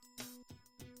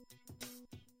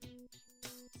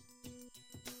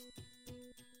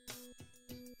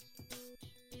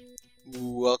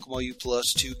Welcome all you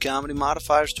Plus 2 comedy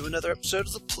modifiers to another episode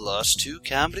of the Plus 2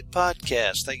 Comedy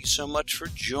Podcast. Thank you so much for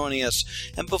joining us.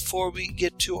 And before we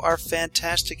get to our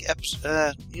fantastic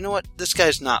episode, you know what? This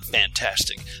guy's not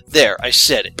fantastic. There, I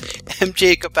said it. M.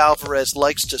 Jacob Alvarez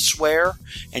likes to swear,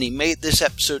 and he made this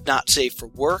episode not safe for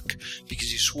work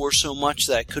because he swore so much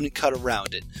that I couldn't cut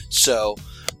around it. So,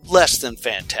 less than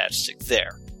fantastic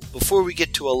there. Before we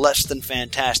get to a less than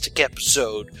fantastic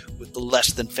episode with the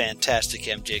less than fantastic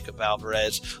M. Jacob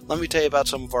Alvarez, let me tell you about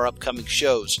some of our upcoming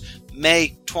shows.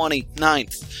 May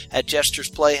 29th at Jester's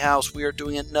Playhouse, we are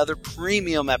doing another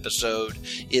premium episode.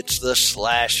 It's the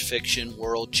Slash Fiction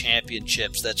World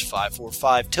Championships. That's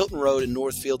 545 Tilton Road in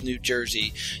Northfield, New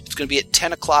Jersey. It's going to be at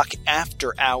 10 o'clock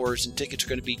after hours, and tickets are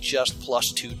going to be just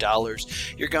plus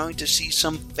 $2. You're going to see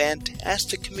some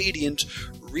fantastic comedians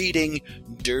reading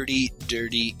dirty,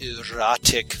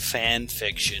 erotic fan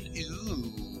fiction.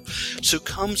 Ooh. So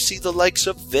come see the likes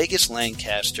of Vegas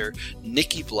Lancaster,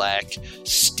 Nikki Black,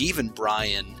 Stephen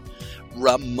Bryan,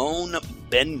 Ramon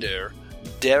Bender,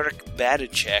 Derek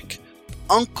Badachek,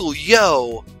 Uncle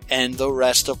Yo, and the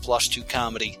rest of Plus 2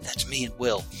 Comedy. That's me and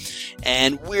Will.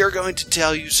 And we're going to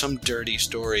tell you some dirty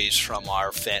stories from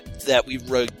our that we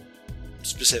wrote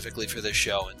specifically for this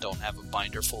show and don't have a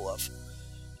binder full of.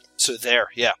 So there,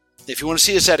 yeah. If you want to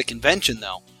see us at a convention,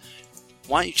 though,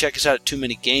 why don't you check us out at Too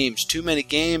Many Games? Too Many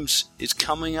Games is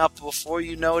coming up before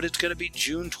you know it. It's going to be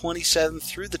June 27th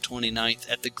through the 29th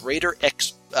at the Greater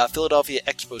Philadelphia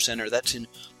Expo Center. That's in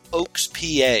Oaks,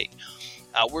 PA.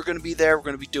 We're going to be there. We're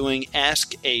going to be doing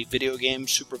Ask a Video Game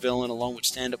Supervillain along with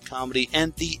stand-up comedy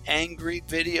and The Angry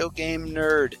Video Game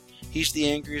Nerd. He's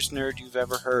the angriest nerd you've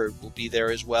ever heard. We'll be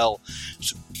there as well.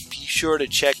 So be sure to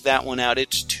check that one out.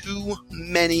 It's Too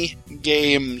Many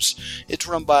Games. It's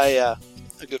run by a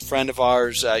good friend of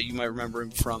ours. You might remember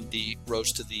him from the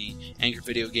roast of the Angry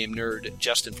Video Game Nerd,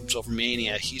 Justin from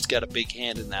Silvermania. He's got a big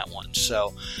hand in that one.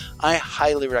 So I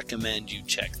highly recommend you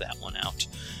check that one out.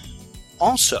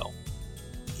 Also,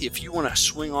 if you want to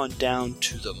swing on down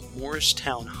to the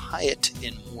Morristown Hyatt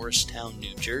in Morristown,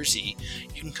 New Jersey,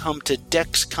 you can come to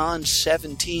DexCon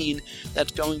 17.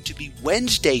 That's going to be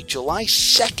Wednesday, July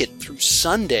 2nd through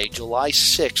Sunday, July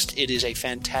 6th. It is a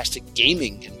fantastic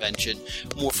gaming convention,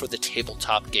 more for the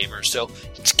tabletop gamers. So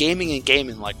it's gaming and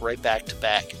gaming like right back to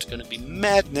back. It's going to be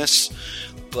madness,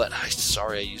 but I'm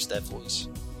sorry I used that voice.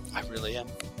 I really am.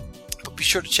 But be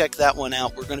sure to check that one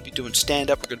out. We're going to be doing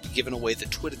stand-up. We're going to be giving away the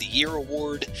Twit of the Year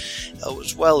award,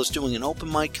 as well as doing an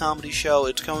open mic comedy show.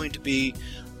 It's going to be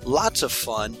lots of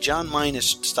fun. John Minus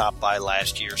stopped by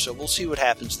last year, so we'll see what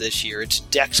happens this year. It's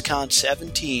DexCon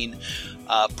 17,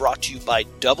 brought to you by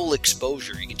Double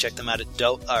Exposure. You can check them out at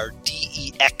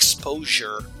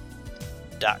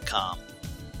DEXposure.com,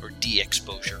 or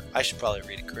DEXposure. I should probably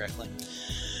read it correctly.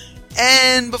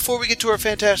 And before we get to our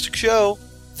fantastic show,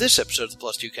 this episode of the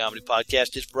Plus 2 Comedy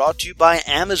Podcast is brought to you by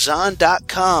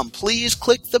Amazon.com. Please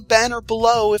click the banner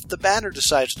below if the banner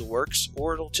decides to work,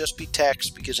 or it'll just be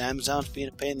text because Amazon's being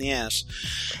a pain in the ass.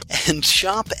 And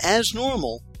shop as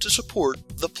normal to support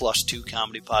the Plus 2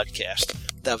 Comedy Podcast.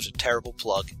 That was a terrible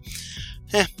plug.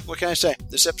 What can I say?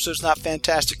 This episode's not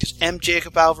fantastic because M.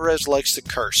 Jacob Alvarez likes to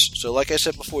curse. So like I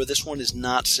said before, this one is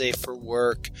not safe for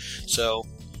work. So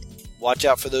watch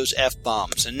out for those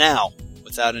F-bombs. And now,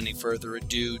 without any further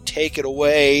ado, take it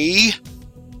away,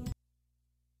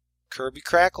 Kirby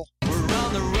Crackle. We're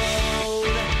on the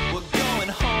road, we're going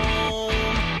home,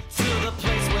 to the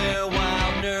place where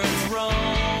wild nerds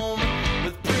roam,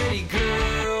 with pretty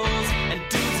girls and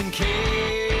dudes in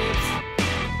capes,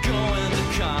 going to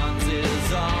cons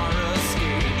is our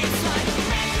escape. It's like a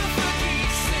mecca for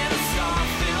geeks in a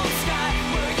star-filled sky,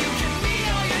 where you can meet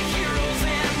all your heroes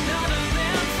and none of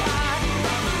them fly.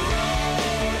 We're on the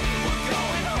road, we're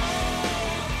going home.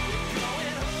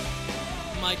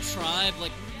 My tribe,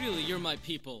 like, really, you're my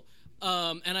people.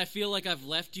 And I feel like I've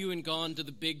left you and gone to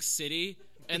the big city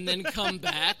and then come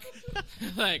back.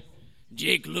 Like,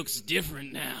 Jake looks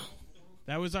different now.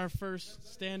 That was our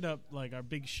first stand-up, like our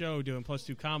big show doing Plus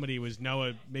 2 Comedy was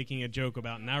Noah making a joke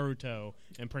about Naruto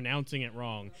and pronouncing it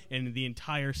wrong, and the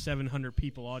entire 700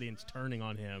 people audience turning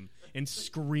on him and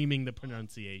screaming the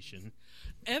pronunciation.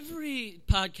 Every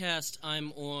podcast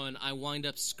I'm on, I wind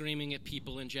up screaming at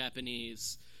people in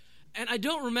Japanese. And I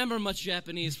don't remember much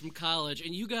Japanese from college,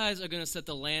 and you guys are going to set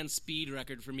the land speed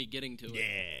record for me getting to it.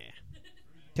 Yeah.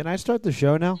 Can I start the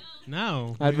show now?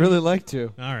 No. I'd really like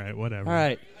to. All right, whatever. All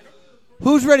right.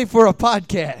 Who's ready for a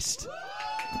podcast?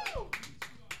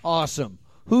 Awesome.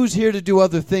 Who's here to do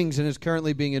other things and is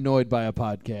currently being annoyed by a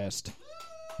podcast?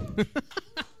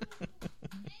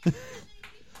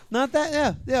 Not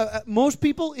that, yeah. Most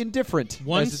people indifferent.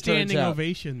 One as it turns standing out.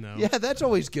 ovation, though. Yeah, that's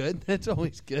always good. That's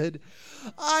always good.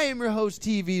 I am your host,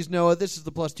 TV's Noah. This is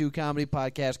the Plus 2 Comedy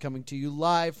Podcast coming to you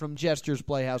live from Jester's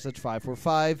Playhouse. That's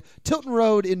 545 Tilton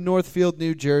Road in Northfield,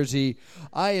 New Jersey.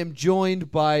 I am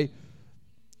joined by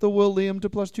the Will Liam to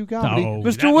Plus 2 Comedy. Oh,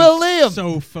 Mr. that Will was Liam!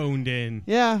 so phoned in.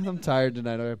 Yeah, I'm tired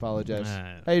tonight. I apologize.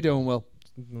 How you doing, Will?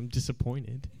 I'm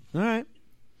disappointed. All right.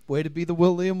 Way to be the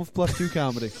Will Liam of Plus 2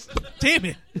 Comedy. Damn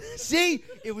it. See?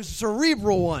 It was a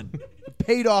cerebral one. It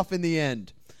paid off in the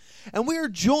end. And we are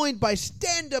joined by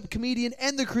stand-up comedian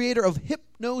and the creator of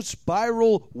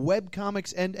Hypnospiral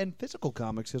webcomics and physical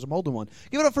comics, because I'm holding one.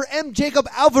 Give it up for M. Jacob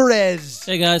Alvarez.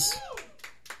 Hey, guys.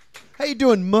 How you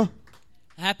doing, Ma?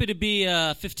 Happy to be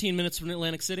 15 minutes from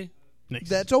Atlantic City. Nice.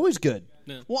 That's always good.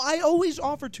 Yeah. Well, I always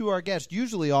offer to our guests,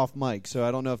 usually off mic, so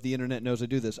I don't know if the internet knows I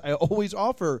do this. I always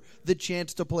offer the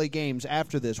chance to play games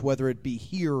after this, whether it be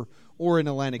here or in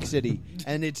Atlantic City,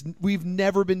 and we've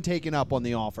never been taken up on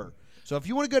the offer. So if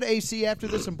you want to go to AC after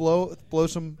this and blow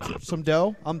some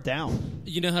dough, I'm down.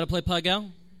 You know how to play Pai Gow?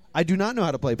 I do not know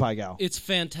how to play Pai Gow. It's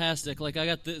fantastic. Like, I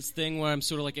got this thing where I'm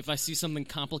sort of like, if I see something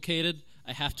complicated,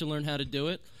 I have to learn how to do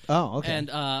it. Oh, okay. And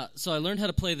so I learned how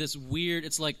to play this weird,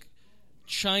 it's like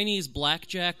Chinese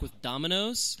blackjack with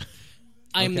dominoes.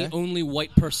 I'm Okay. the only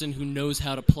white person who knows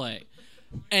how to play.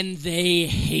 And they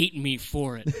hate me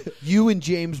for it. You and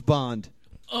James Bond.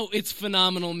 Oh, it's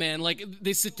phenomenal, man. Like,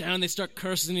 they sit down, they start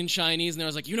cursing in Chinese, and I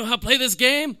was like, you know how to play this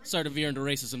game? Started to veer into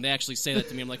racism. They actually say that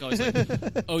to me. I'm like, always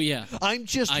like, oh, yeah. I'm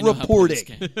just I know how to play this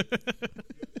reporting. game.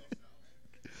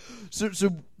 So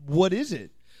what is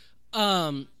it?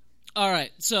 All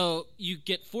right, so you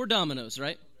get 4 dominoes,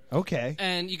 right? Okay.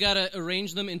 And you got to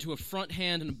arrange them into a front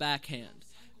hand and a back hand.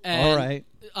 And, All right.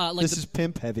 Like This is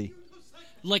pimp heavy.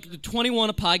 like the 21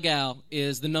 of Pai Gow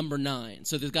is the number 9,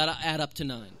 so they've got to add up to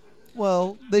 9.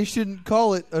 Well, they shouldn't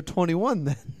call it a 21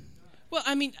 then. Well,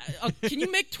 I mean, can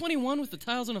you make 21 with the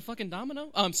tiles on a fucking domino?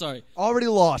 Oh, I'm sorry. Already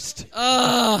lost.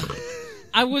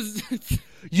 I was...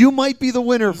 You might be the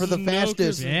winner for the No,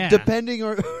 fastest, yeah. depending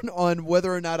on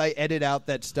whether or not I edit out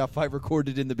that stuff I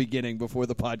recorded in the beginning before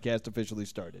the podcast officially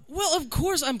started. Well, of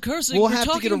course I'm cursing. We'll We're have to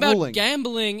talking get a about ruling.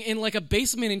 gambling in like a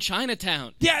basement in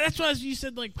Chinatown. Yeah, that's why you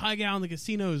said like Pai Gow in the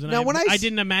casinos. And Now, when I I s-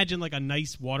 didn't imagine like a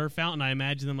nice water fountain. I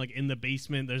imagined them like in the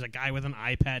basement. There's a guy with an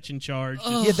eye patch in charge.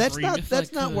 Oh. Yeah, that's not if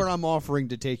that's I not could. where I'm offering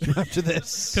to take you after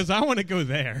this. Because I want to go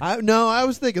there. No, I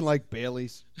was thinking like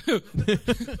Bailey's.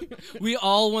 We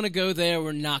all want to go there.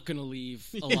 We're not going to leave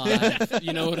alive.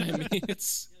 You know what I mean?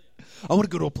 It's I want to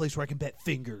go to a place where I can bet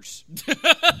fingers.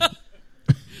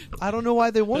 I don't know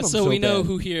why they want them so we know bad.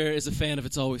 who here is a fan of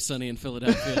It's Always Sunny in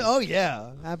Philadelphia. Oh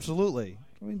yeah, absolutely.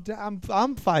 I mean,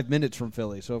 I'm 5 minutes from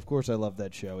Philly, so of course I love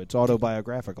that show. It's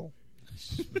autobiographical.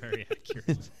 Very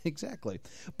accurate. Exactly.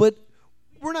 But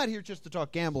we're not here just to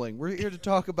talk gambling. We're here to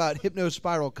talk about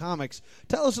Hypnospiral comics.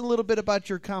 Tell us a little bit about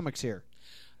your comics here.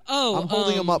 Oh, I'm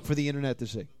holding them up for the internet to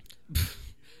see.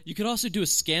 You could also do a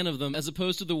scan of them, as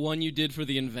opposed to the one you did for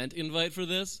the invite for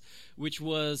this, which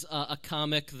was a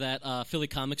comic that Philly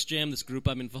Comics Jam, this group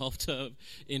I'm involved of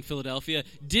in Philadelphia,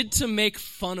 did to make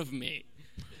fun of me.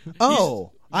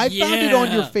 Oh, I found it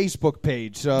on your Yeah. Facebook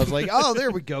page, so I was like, oh,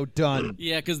 there we go, done.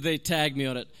 Yeah, because they tagged me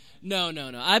on it. No.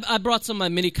 I brought some of my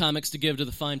mini comics to give to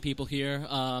the fine people here.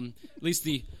 At least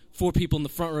the 4 people in the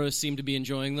front row seem to be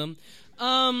enjoying them.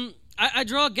 I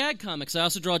draw gag comics. I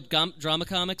also draw drama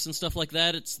comics and stuff like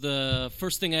that. It's the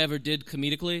first thing I ever did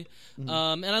comedically.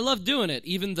 And I love doing it,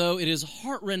 even though it is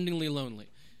heart-rendingly lonely.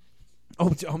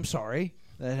 Oh, I'm sorry.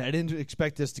 I didn't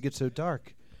expect this to get so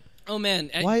dark. Oh,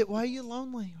 man. Why are you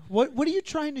lonely? What are you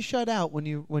trying to shut out when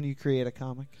you create a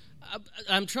comic?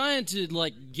 I'm trying to,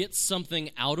 like, get something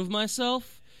out of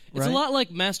myself. It's Right. a lot like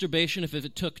masturbation if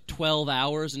it took 12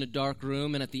 hours in a dark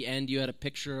room and at the end you had a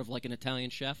picture of, like, an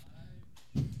Italian chef.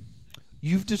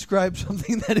 You've described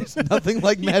something that is nothing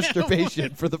like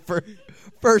masturbation for the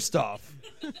first off.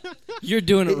 You're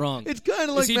doing it wrong. It's kind of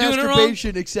Is like he doing it wrong?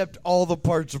 masturbation, except all the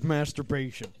parts of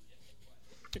masturbation.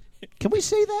 Can we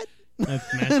say that?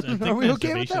 That's I think Are we okay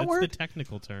with masturbation, that word? That's the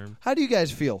technical term. How do you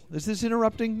guys feel? Is this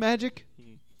interrupting magic?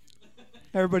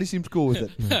 Everybody seems cool with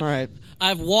it. All right.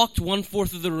 I've walked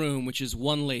 1/4 of the room, which is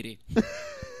one lady.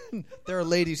 There are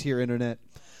ladies here, Internet.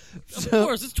 Of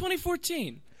course, it's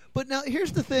 2014. But now,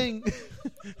 here's the thing.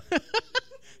 When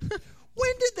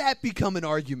did that become an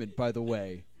argument, by the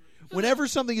way? Whenever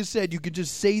something is said, you could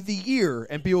just say the year,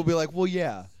 and people will be like, well,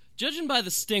 yeah. Judging by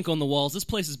the stink on the walls, this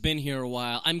place has been here a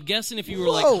while. I'm guessing if you were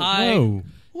Whoa, like, hi.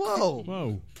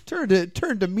 Whoa.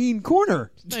 Turned to mean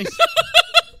corner. Nice.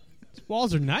 These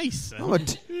walls are nice. I'm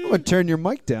gonna turn your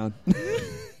mic down.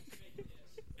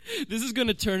 This is going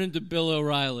to turn into Bill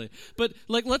O'Reilly. But,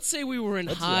 like, let's say we were in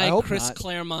I high hope Chris not.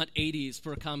 Claremont 80s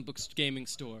for a comic book gaming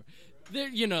store. There,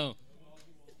 you know,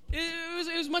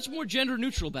 it was much more gender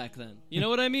neutral back then. You know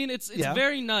what I mean? It's Yeah.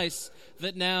 very nice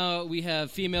that now we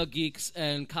have female geeks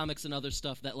and comics and other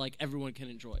stuff that, like, everyone can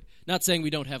enjoy. Not saying we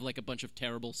don't have, like, a bunch of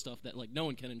terrible stuff that, like, no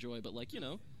one can enjoy, but, like, you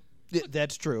know.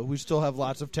 That's true. We still have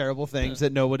lots of terrible things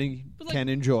that nobody But, like, can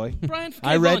enjoy. Brian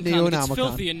I read K. Vaughan comic, it's Neonomicon.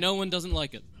 filthy and no one doesn't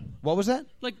like it. What was that?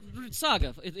 Like,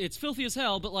 Saga, it's filthy as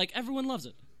hell, but, like, everyone loves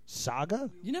it. Saga?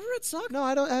 You never read Saga? No, I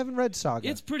haven't read Saga.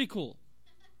 It's pretty cool.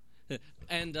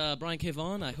 And Brian K.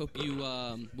 Vaughan, I hope you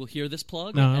will hear this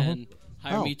plug No. and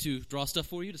hire Oh. me to draw stuff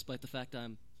for you, despite the fact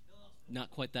I'm not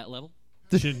quite that level.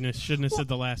 Shouldn't have said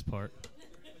the last part.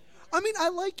 I mean, I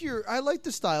like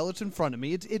the style. It's in front of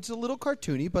me. It's a little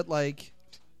cartoony, but like,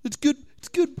 it's good. It's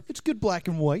good. It's good black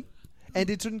and white, and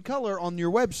it's in color on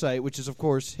your website, which is of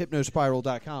course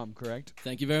hypnospiral.com. Correct?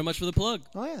 Thank you very much for the plug.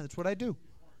 Oh yeah, that's what I do.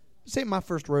 This ain't my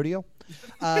first rodeo.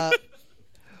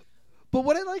 But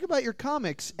what I like about your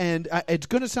comics, and it's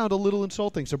going to sound a little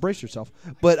insulting, so brace yourself,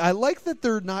 but I like that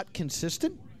they're not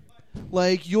consistent.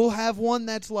 Like, you'll have one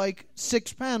that's like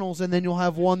 6 panels, and then you'll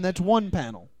have one that's 1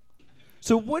 panel.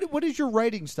 So what is your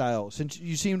writing style, since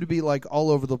you seem to be, like,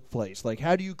 all over the place? Like,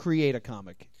 how do you create a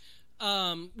comic?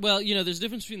 Well, you know, there's a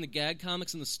difference between the gag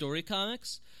comics and the story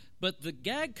comics. But the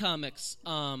gag comics,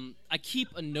 I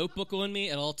keep a notebook on me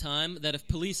at all time that if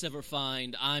police ever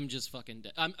find, I'm just fucking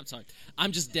dead. I'm sorry.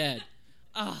 I'm just dead.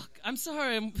 I'm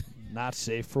sorry. Not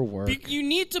safe for work. You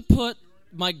need to put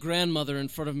my grandmother in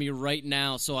front of me right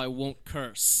now so I won't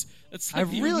curse. That's I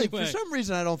like the really, only for way. some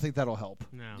reason, I don't think that'll help.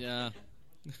 No. Yeah.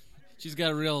 She's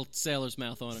got a real sailor's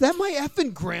mouth on Is it. that my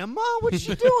effing grandma? What's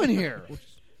she doing here?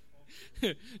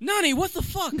 Nani, what the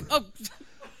fuck? Oh,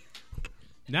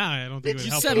 Nah, I don't think it would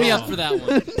you help set at me all. up for that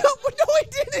one. No, I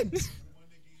didn't.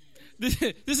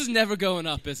 This is never going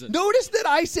up, is it? Notice that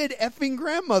I said effing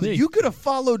grandmother. Me. You could have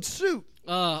followed suit.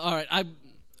 All right.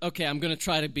 I'm gonna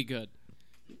try to be good.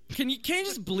 Can you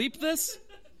just bleep this?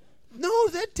 No,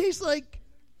 that tastes like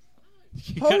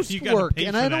You post gotta work, pay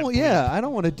and for I that, don't. please. Yeah, I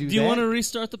don't want to do Do you that. want to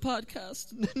restart the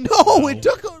podcast? No, it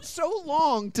took so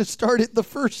long to start it the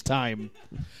first time.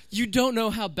 You don't know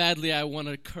how badly I want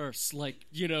to curse. Like,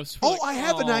 you know. Sort of Oh, like, I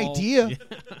have an idea.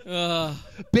 Uh,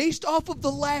 Based off of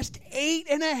the last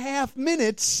 8.5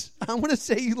 minutes, I want to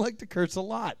say you like to curse a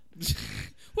lot.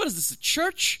 what is this, a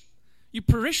church? You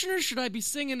parishioners, should I be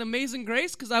singing Amazing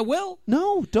Grace? Because I will.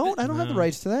 No, don't. I don't have the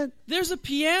rights to that. There's a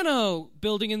piano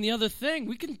building in the other thing.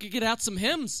 We can get out some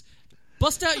hymns.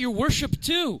 Bust out your worship,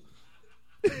 too.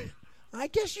 I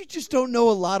guess you just don't know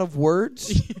a lot of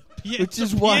words, Yeah, which it's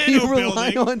is a why piano you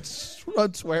rely building.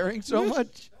 on swearing so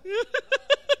much.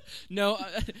 No,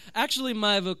 actually,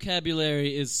 my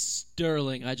vocabulary is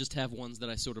sterling. I just have ones that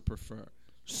I sort of prefer.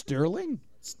 Sterling?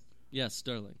 Yeah,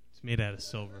 sterling. It's made out of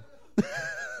silver.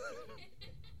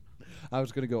 I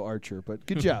was going to go Archer, but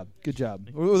good job. Good job.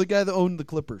 Or the guy that owned the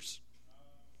Clippers.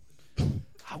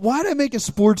 Why'd I make a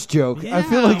sports joke? I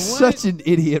feel Yeah, like what? such an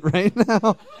idiot right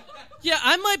now. Yeah,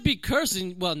 I might be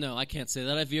cursing. Well, no, I can't say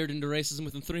that. I veered into racism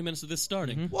within 3 minutes of this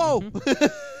starting. Whoa. I'm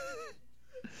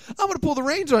going to pull the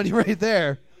reins on you right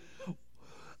there.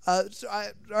 All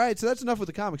right, so that's enough with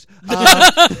the comics.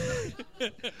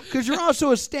 Because you're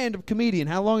also a stand-up comedian.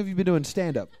 How long have you been doing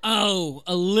stand-up? Oh,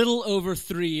 a little over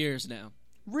 3 years now.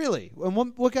 Really? And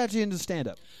what got you into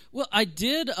stand-up? Well, I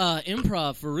did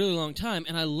improv for a really long time,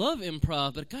 and I love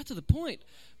improv, but it got to the point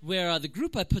where the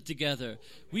group I put together,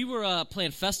 we were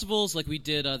playing festivals, like we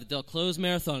did the Del Close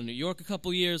Marathon in New York a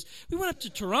couple years. We went up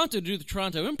to Toronto to do the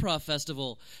Toronto Improv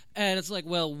Festival, and it's like,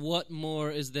 well, what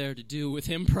more is there to do with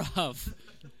improv?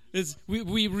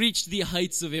 We reached the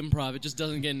heights of improv. It just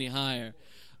doesn't get any higher.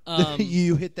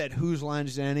 You hit that Whose Line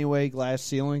Is It Anyway glass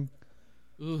ceiling?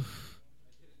 Oof.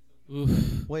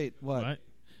 Wait, what? What?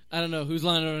 I don't know who's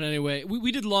lining on anyway.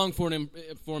 We did long form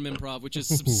improv, which is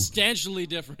substantially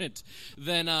different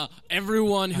than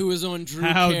everyone who was on Drew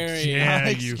How Carey.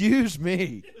 dare you. Excuse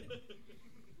me.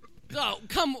 Oh,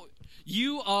 come on.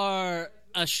 You are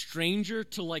a stranger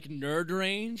to, like, Nerd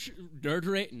Range.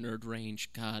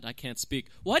 God, I can't speak.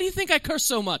 Why do you think I curse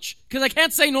so much? Because I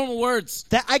can't say normal words.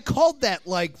 That I called that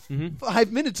like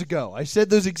 5 minutes ago. I said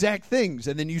those exact things,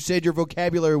 and then you said your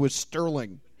vocabulary was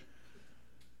sterling.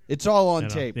 It's all on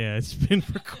tape. Yeah, it's been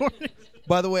recorded.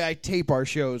 By the way, I tape our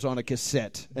shows on a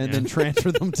cassette and then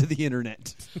transfer them to the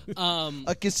internet.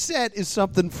 A cassette is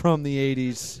something from the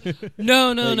 80s.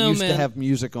 No, that used man. to have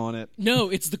music on it. No,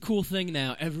 it's the cool thing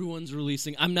now. Everyone's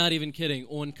releasing. I'm not even kidding.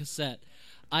 On cassette,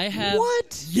 I have.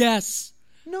 What? Yes,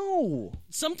 No.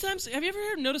 Sometimes, have you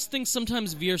ever noticed things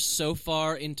sometimes veer so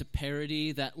far into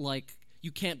parody that, like,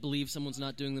 you can't believe someone's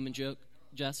not doing them in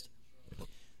jest?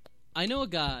 I know a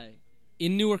guy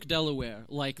in Newark, Delaware,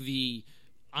 like the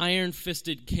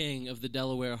iron-fisted king of the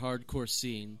Delaware hardcore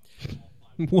scene,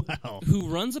 Wow. who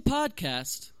runs a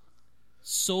podcast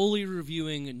solely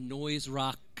reviewing noise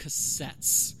rock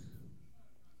cassettes.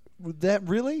 That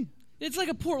really? It's like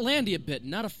a Portlandia bit,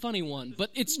 not a funny one, but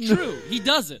it's true. He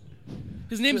does it.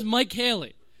 His name's Mike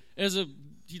Haley.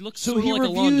 He looks So sort of he like a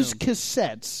lawn reviews gnome.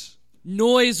 cassettes.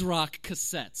 Noise rock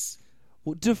cassettes.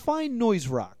 Well, define noise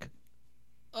rock.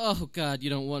 Oh God, you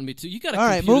don't want me to. You got a All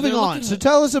right, computer moving there. on. Look So at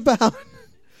tell us about.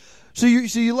 So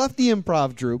you left the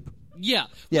improv troupe. yeah.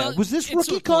 Yeah, Well, was this it Rookie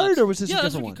sort of Card collapsed. or was this yeah, a that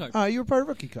was different Rookie one? Card. Oh, you were part of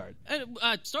Rookie Card. And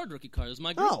I started Rookie Card. It was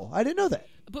my group. Oh, I didn't know that.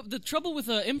 But the trouble with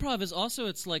improv is also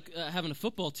it's like having a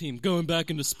football team going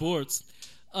back into sports.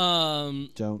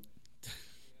 Don't.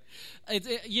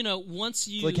 Once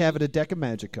you It's like having a deck of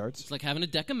magic cards. It's like having a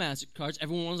deck of magic cards.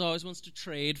 Everyone always wants to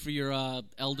trade for your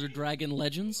Elder Dragon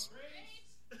Legends.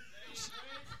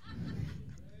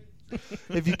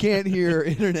 If you can't hear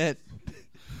internet,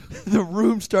 the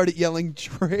room started yelling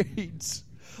trades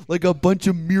like a bunch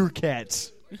of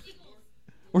meerkats.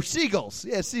 Or seagulls.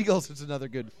 Yeah, seagulls is another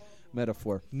good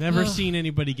metaphor. Never seen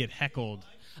anybody get heckled.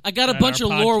 I got a At bunch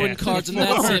of our Lorwyn podcast cards, and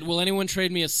before. that's it. Will anyone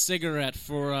trade me a cigarette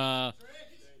for...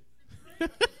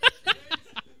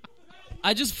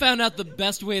 I just found out the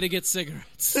best way to get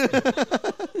cigarettes.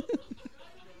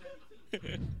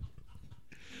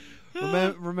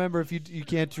 Remember, if you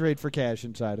can't trade for cash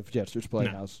inside of Jester's No,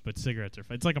 Playhouse. but cigarettes are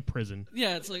fun. It's like a prison.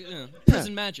 Yeah, it's like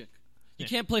prison magic. You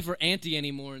can't play for ante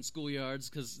anymore in schoolyards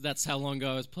because that's how long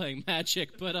ago I was playing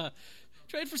Magic. But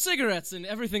trade for cigarettes and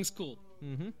everything's cool.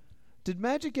 Did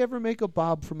Magic ever make a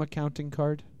Bob from Accounting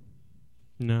card?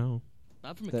 No.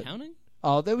 Bob from accounting?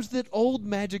 Oh, there was that old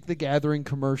Magic the Gathering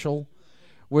commercial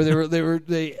where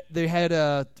they had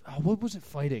what was it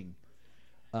fighting?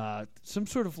 Some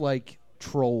sort of like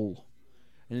troll.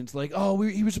 And it's like,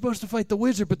 he was supposed to fight the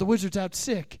wizard, but the wizard's out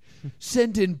sick.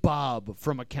 Send in Bob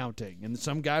from accounting. And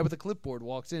some guy with a clipboard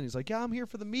walks in. He's like, yeah, I'm here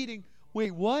for the meeting.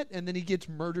 Wait, what? And then he gets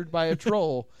murdered by a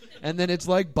troll. And then it's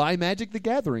like, buy Magic the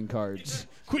Gathering cards.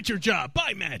 Quit your job.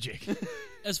 Buy magic.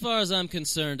 As far as I'm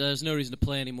concerned, there's no reason to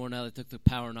play anymore now they took the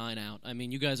Power 9 out. I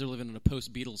mean, you guys are living in a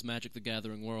post-Beatles Magic the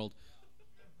Gathering world.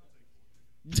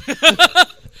 They got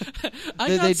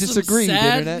disagreed, some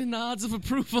sad Internet. nods of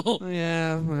approval.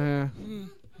 Yeah.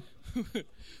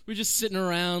 We're just sitting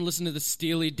around listening to the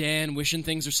Steely Dan, wishing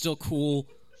things are still cool.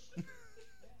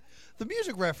 The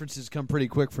music references come pretty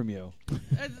quick from you.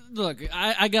 Look,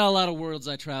 I got a lot of worlds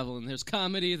I travel in. There's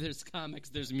comedy, there's comics,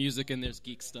 there's music, and there's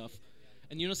geek stuff.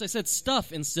 And you notice I said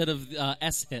stuff instead of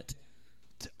S-hit.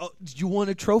 Oh, do you want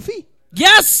a trophy?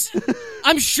 Yes!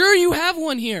 I'm sure you have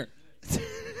one here.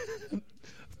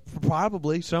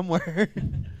 Probably somewhere.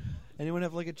 Anyone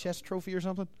have like a chess trophy or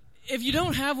something? If you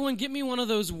don't have one, get me one of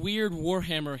those weird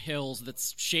Warhammer hills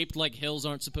that's shaped like hills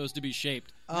aren't supposed to be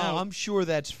shaped. Oh, I'm sure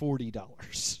that's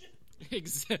 $40.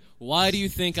 Why do you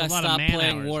think I A lot of stopped man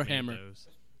playing hours made Warhammer?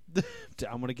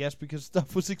 I'm gonna guess because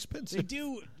stuff was They expensive.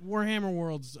 do. Warhammer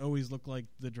worlds always look like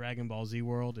the Dragon Ball Z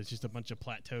world. It's just a bunch of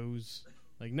plateaus.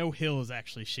 Like, no hill is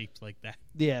actually shaped like that.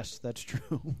 Yes, that's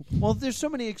true. Well, there's so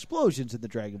many explosions in the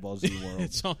Dragon Ball Z world.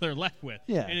 It's all they're left with.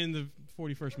 Yeah. And in the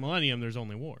 41st millennium, there's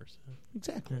only wars.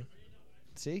 Exactly.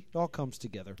 See, it all comes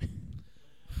together.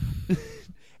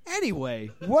 Anyway,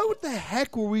 what the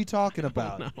heck were we talking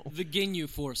about? The Ginyu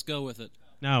Force, go with it.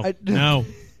 No. No.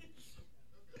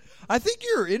 I think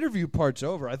your interview part's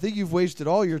over. I think you've wasted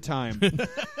all your time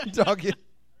talking.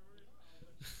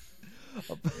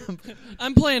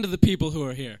 I'm playing to the people who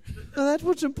are here. No, that's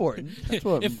what's important. That's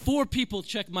what, If 4 people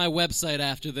check my website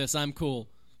after this, I'm cool.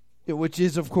 which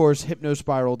is, of course,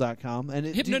 hypnospiral.com. And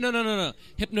No.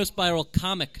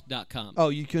 Hypnospiralcomic.com. Oh,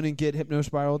 you couldn't get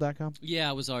hypnospiral.com? Yeah,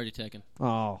 I was already taken.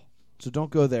 Oh, so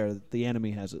don't go there. The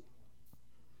enemy has it.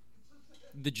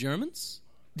 The Germans?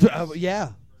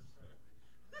 Yeah.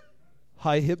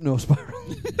 Hi,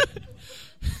 Hypnospiral.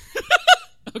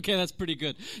 Okay, that's pretty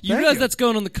good. You Thank realize you. that's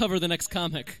going on the cover of the next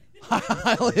comic.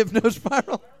 Heil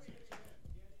Hypnospiral.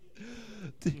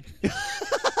 Did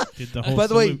the whole By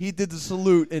the way, salute. he did the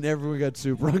salute, and everyone got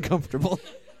super uncomfortable.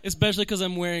 Especially because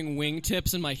I'm wearing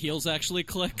wingtips and my heels actually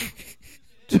click.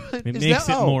 It makes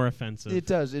it more offensive. It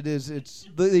does. It is. It's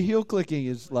the heel clicking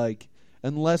is like,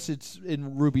 unless it's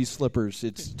in ruby slippers,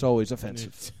 it's always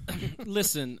offensive.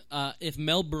 Listen, if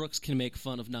Mel Brooks can make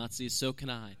fun of Nazis, so can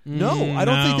I. No, I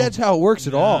don't think no. that's how it works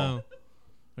at all. No.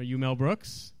 Are you Mel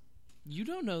Brooks? You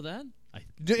don't know that.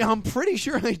 I'm pretty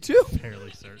sure I do.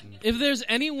 Fairly certain. If there's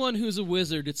anyone who's a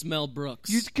wizard, it's Mel Brooks.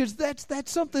 Because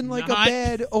that's something like Not- a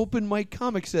bad open mic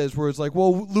comic says, where it's like,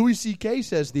 well, Louis C.K.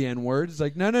 says the N-word. It's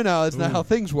like, no, that's not how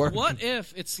things work. What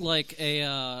if it's like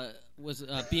a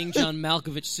Being John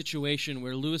Malkovich situation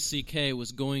where Louis C.K.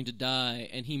 was going to die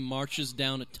and he marches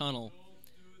down a tunnel?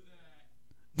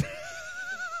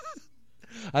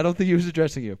 I don't think he was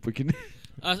addressing you. We can.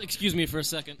 Excuse me for a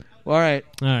second. All right.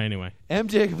 Anyway. M.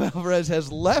 Jacob Alvarez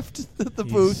has left the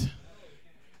booth,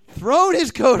 thrown his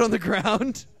coat on the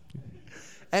ground,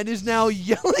 and is now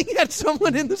yelling at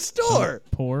someone in the store.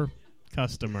 Poor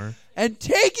customer. And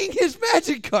taking his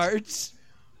magic cards,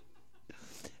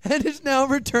 and is now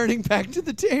returning back to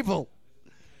the table.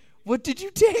 What did you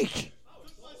take?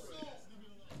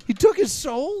 He took his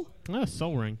soul?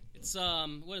 Soul ring. It's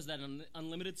what is that? An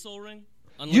unlimited soul ring?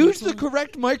 Use the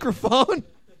correct microphone.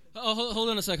 Oh, hold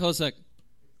on a sec.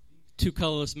 2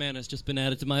 colorless mana has just been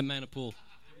added to my mana pool.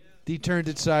 He turned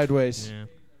it sideways. Yeah.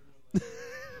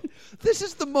 This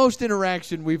is the most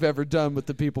interaction we've ever done with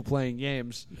the people playing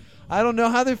games. I don't know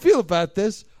how they feel about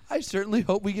this. I certainly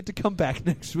hope we get to come back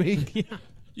next week. Yeah.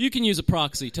 You can use a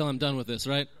proxy till I'm done with this,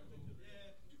 right?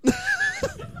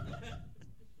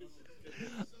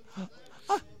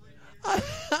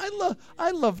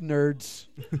 I love nerds.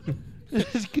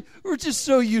 We're just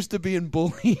so used to being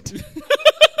bullied.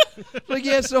 Like,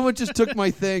 yeah, someone just took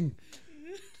my thing.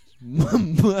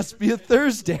 Must be a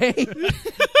Thursday.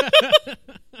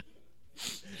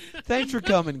 Thanks for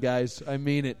coming, guys. I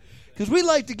mean it. Because we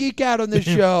like to geek out on this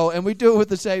show, and we do it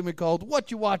with a segment called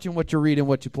What You Watching, What You're Reading,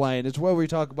 What You Playing. It's where we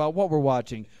talk about what we're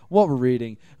watching, what we're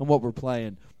reading, and what we're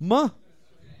playing. Ma,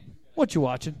 what you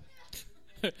watching?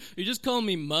 You just calling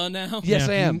me Ma now? Yes,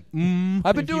 I am.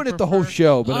 I've been doing it the whole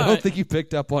show, but I don't think you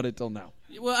picked up on it till now.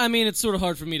 Well, I mean, it's sort of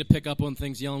hard for me to pick up on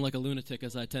things yelling like a lunatic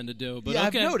as I tend to do. But Yeah,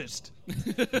 okay. I've noticed.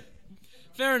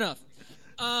 Fair enough.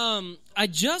 I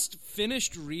just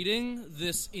finished reading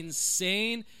this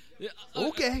insane...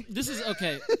 Okay. This is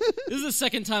the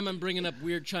second time I'm bringing up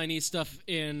weird Chinese stuff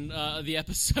in the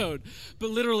episode. But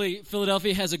literally,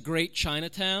 Philadelphia has a great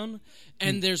Chinatown,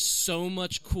 and there's so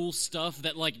much cool stuff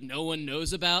that like no one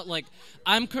knows about. Like,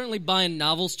 I'm currently buying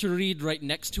novels to read right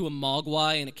next to a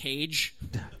mogwai in a cage.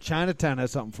 Chinatown has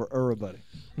something for everybody.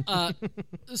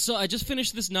 So I just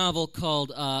finished this novel called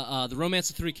The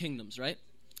Romance of Three Kingdoms, right?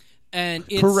 And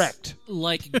it's Correct.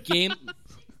 like game.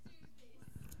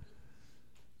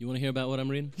 You want to hear about what I'm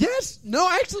reading? Yes. No,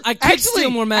 actually. I could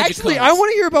steal more magic Actually, cards. I want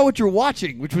to hear about what you're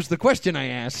watching, which was the question I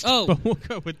asked. Oh, But we'll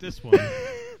go with this one.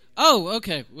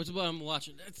 okay. What's what I'm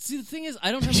watching? See, the thing is,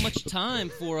 I don't have much time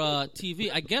for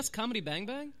TV. I guess Comedy Bang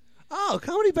Bang. Oh,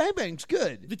 Comedy Bang Bang's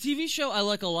good. The TV show I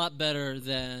like a lot better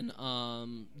than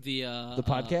the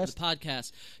podcast? The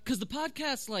podcast, because the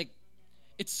podcast, like,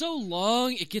 it's so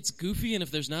long, it gets goofy, and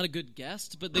if there's not a good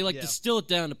guest, but they distill it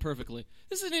down to perfectly.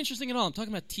 This isn't interesting at all. I'm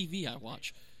talking about TV I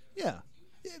watch. Yeah.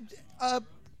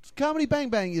 Comedy Bang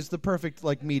Bang is the perfect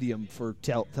medium for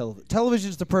television.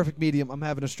 Is the perfect medium. I'm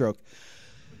having a stroke.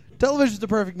 Television is the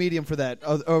perfect medium for that,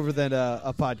 over than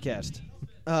a podcast.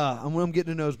 I'm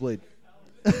getting a nosebleed.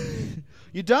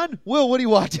 You done? Will, what are you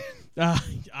watching?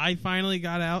 I finally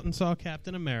got out and saw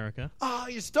Captain America. Oh,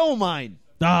 you stole mine.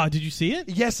 Did you see it?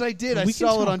 Yes, I did. I We can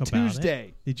saw it talk on about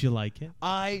Tuesday. Did you like it?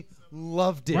 I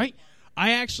loved it. Right?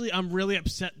 I'm really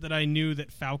upset that I knew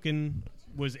that Falcon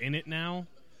was in it now.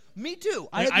 Me too.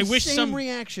 I had the wish same some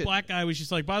reaction. black guy was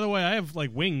just like, by the way, I have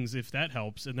wings if that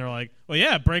helps. And they're like, well,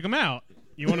 yeah, break them out.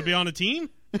 You want to be on a team?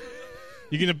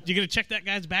 You gonna check that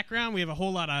guy's background? We have a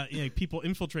whole lot of people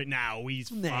infiltrate. Now he's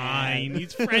fine.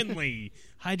 He's friendly.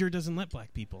 Hydra doesn't let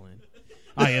black people in.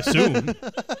 I assume.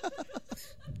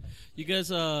 You guys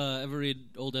ever read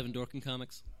old Evan Dorkin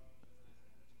comics?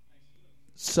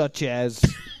 Such as...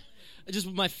 Just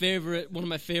one of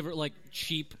my favorite like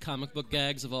cheap comic book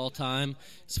gags of all time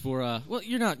is for well,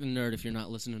 you're not a nerd if you're not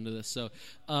listening to this. So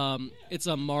it's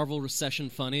a Marvel Recession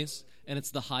Funnies, and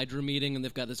it's the Hydra meeting, and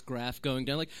they've got this graph going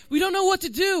down like, we don't know what to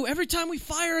do. Every time we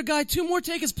fire a guy, 2 more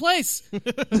take his place.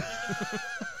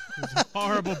 It's a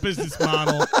horrible business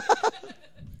model.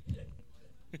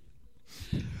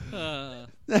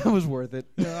 That was worth it.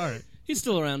 All right. He's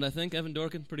still around, I think. Evan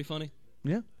Dorkin, pretty funny.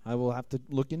 Yeah, I will have to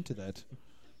look into that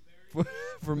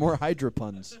for more Hydra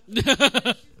puns.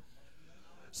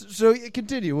 So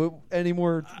continue. Any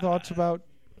more thoughts about?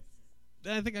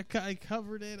 I think I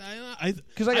covered it.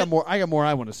 Because I got more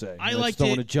I want to say. I just liked don't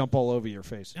it. want to jump all over your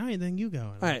face. All right, then you go.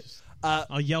 All right.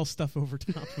 I'll yell stuff over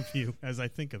top of you as I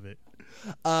think of it.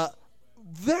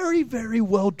 Very, very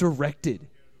well directed.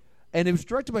 And it was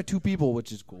directed by 2 people,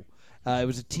 which is cool. It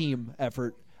was a team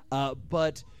effort.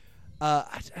 But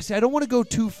I don't want to go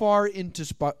too far into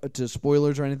to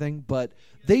spoilers or anything, but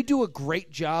they do a great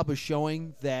job of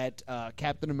showing that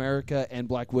Captain America and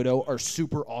Black Widow are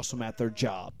super awesome at their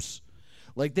jobs.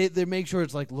 Like they make sure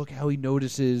it's like, look how he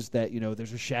notices that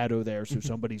there's a shadow there, so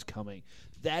somebody's coming.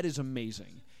 That is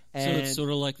amazing. So it's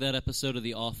sort of like that episode of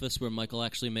The Office where Michael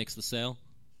actually makes the sale.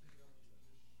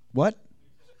 What?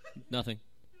 Nothing.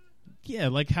 Yeah,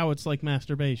 like how it's like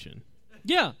masturbation.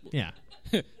 Yeah. Yeah.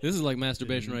 This is like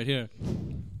masturbation right here.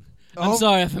 Oh. I'm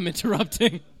sorry if I'm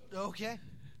interrupting. Okay.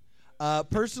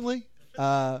 Personally,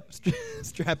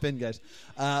 strap in, guys.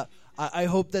 I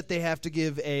hope that they have to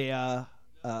give a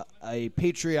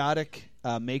patriotic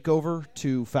makeover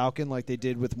to Falcon like they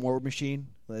did with War Machine.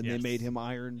 And They made him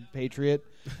Iron Patriot.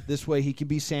 This way he can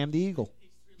be Sam the Eagle.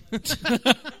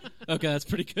 Okay, that's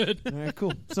pretty good. All right,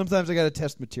 cool. Sometimes I got to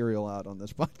test material out on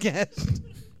this podcast.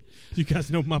 You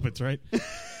guys know Muppets, right?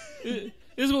 This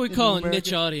is what we call a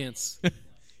niche audience.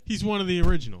 He's one of the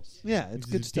originals. Yeah, it's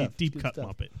He's good a stuff. Deep Good cut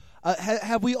stuff. Muppet.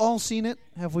 Have we all seen it?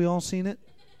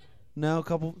 No, a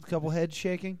couple heads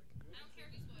shaking.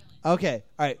 Okay,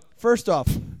 all right. First off,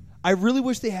 I really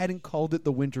wish they hadn't called it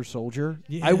the Winter Soldier.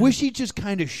 Yeah. I wish he just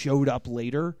kind of showed up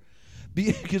later,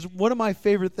 because one of my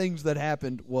favorite things that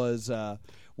happened was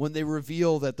when they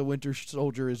reveal that the Winter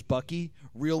Soldier is Bucky.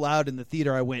 Real loud in the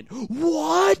theater, I went,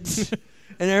 "What?"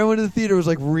 And everyone in the theater was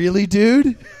like, "Really,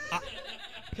 dude?"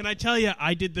 Can I tell you,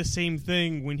 I did the same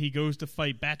thing when he goes to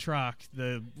fight Batroc,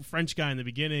 the French guy in the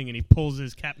beginning, and he pulls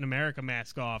his Captain America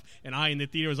mask off, and I in the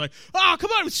theater was like, "Oh, come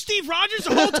on, it was Steve Rogers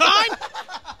the whole time?"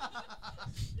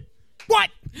 What?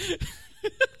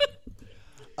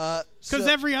 Because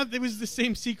it was the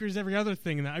same secret as every other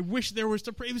thing, and I wish there was.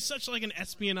 It was such like an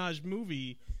espionage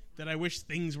movie that I wish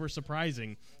things were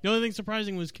surprising. The only thing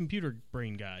surprising was Computer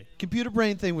Brain guy. Computer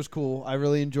Brain thing was cool. I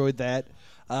really enjoyed that.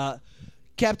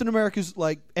 Captain America's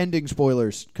ending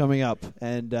spoilers coming up,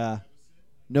 and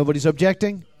nobody's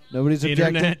objecting. Nobody's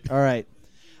objecting. Internet. All right.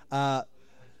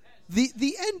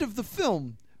 The end of the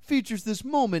film features this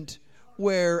moment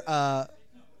where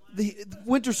the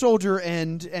Winter Soldier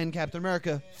and Captain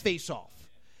America face off.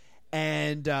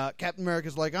 And Captain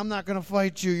America's like, "I'm not going to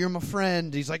fight you. You're my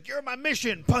friend." He's like, "You're my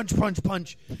mission." Punch, punch,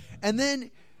 punch. And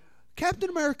then Captain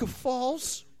America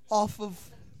falls off of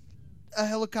a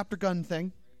helicopter gun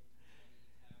thing,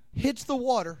 hits the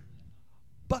water.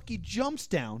 Bucky jumps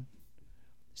down,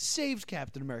 saves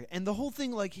Captain America. And the whole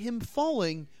thing, like him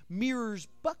falling, mirrors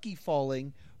Bucky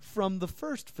falling from the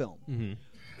first film. Mm-hmm.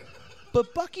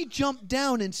 But Bucky jumped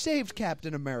down and saved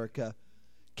Captain America.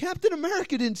 Captain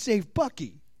America didn't save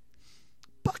Bucky.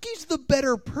 Bucky's the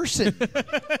better person.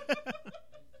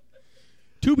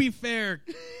 To be fair,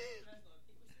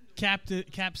 Cap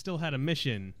still had a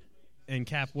mission, and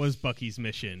Cap was Bucky's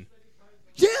mission.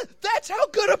 Yeah, that's how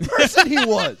good a person he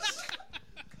was.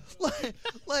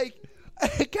 like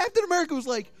Captain America was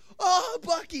like, "Oh,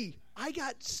 Bucky, I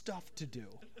got stuff to do."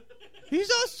 He's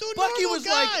also a Bucky normal was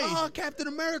guy. like, "Oh, Captain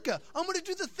America, I'm going to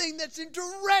do the thing that's in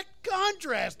direct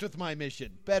contrast with my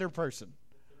mission." Better person.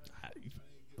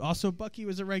 Also, Bucky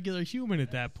was a regular human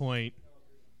at that point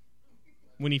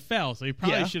when he fell, so he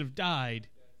probably should have died.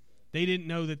 They didn't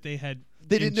know that they had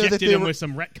injected him with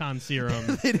some retcon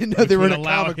serum. They didn't know they were in a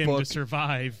allow comic him book to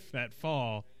survive that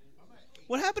fall.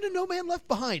 What happened to No Man Left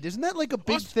Behind? Isn't that like a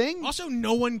big thing? Also,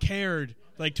 no one cared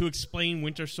to explain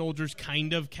Winter Soldier's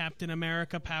kind of Captain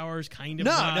America powers, kind of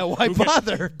not. No, why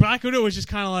bother? Black Widow was just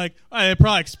kind of like, they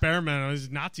probably experimented.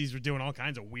 These Nazis were doing all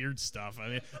kinds of weird stuff. I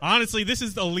mean, honestly, this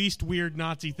is the least weird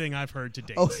Nazi thing I've heard to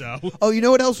date. Oh, you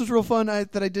know what else was real fun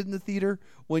that I did in the theater?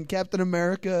 When Captain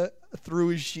America threw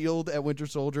his shield at Winter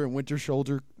Soldier and Winter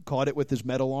Soldier caught it with his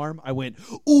metal arm, I went,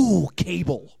 "Ooh,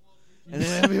 Cable." And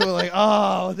then people were like,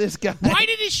 "Oh, this guy." Why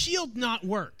did his shield not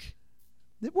work?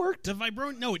 It worked. The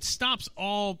vibro? No, it stops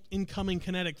all incoming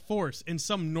kinetic force, and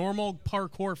some normal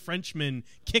parkour Frenchman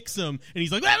kicks him, and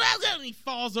he's like, and he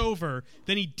falls over.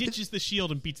 Then he ditches the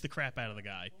shield and beats the crap out of the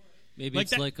guy. Maybe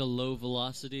it's like a low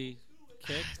velocity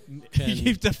kick.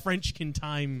 If the French can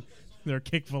time their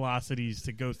kick velocities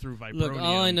to go through vibronium. Look,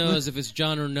 all I know is if it's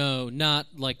Jean Reno, not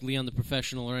like Leon the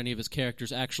Professional or any of his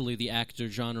characters, actually the actor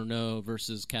Jean Reno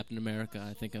versus Captain America,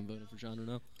 I think I'm voting for Jean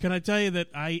Reno. Can I tell you that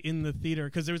in the theater,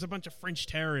 because there was a bunch of French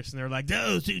terrorists, and they're like,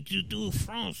 "No, c'est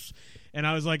France." And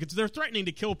I was like, they're threatening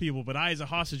to kill people, but I, as a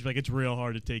hostage, it's real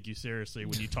hard to take you seriously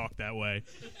when you talk that way.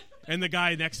 And the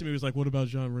guy next to me was like, "What about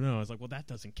Jean Reno?" I was like, "Well, that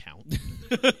doesn't count."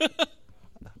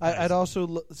 I'd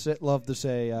also love to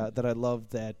say that I love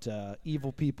that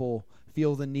evil people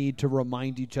feel the need to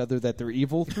remind each other that they're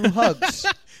evil through hugs.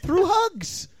 Through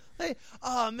hugs. Hey,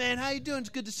 "Oh, man, how you doing? It's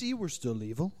good to see you. We're still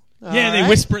evil." Yeah, they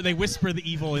whisper. They whisper the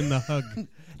evil in the hug. And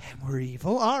we're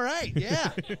evil. All right,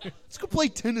 yeah. Let's go play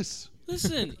tennis.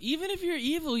 Listen, even if you're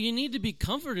evil, you need to be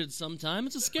comforted sometime.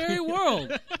 It's a scary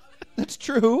world. That's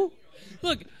true.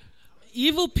 Look,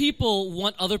 evil people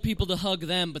want other people to hug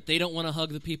them, but they don't want to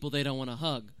hug the people they don't want to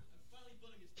hug.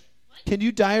 Can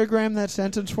you diagram that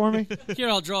sentence for me? Here,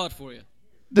 I'll draw it for you.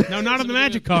 No, not on the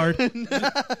magic card.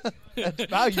 That's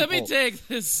valuable. Let me take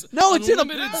this No, it's in a-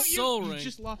 unlimited soul You ring.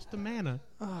 just lost the mana.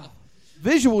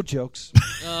 Visual jokes.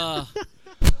 Uh,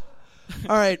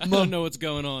 All right, I don't know what's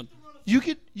going on. You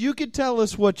could tell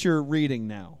us what you're reading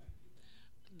now.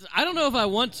 I don't know if I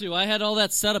want to. I had all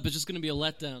that set up. It's just going to be a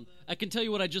letdown. I can tell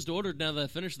you what I just ordered now that I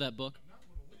finished that book.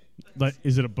 But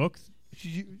is it a book?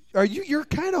 You're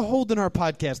kind of holding our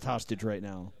podcast hostage right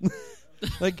now.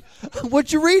 Like,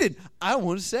 what you reading? I don't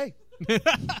want to say.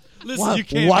 Listen, you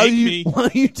can't make me. Why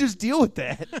don't you just deal with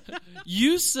that?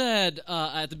 you said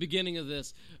at the beginning of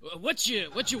this, what you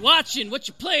watching, what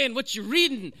you playing, what you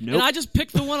reading, Nope. and I just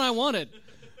picked the one I wanted.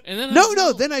 And then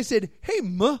No. Then I said, "Hey,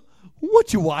 ma,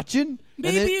 what you watching?"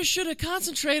 Maybe you should have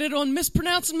concentrated on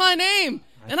mispronouncing my name,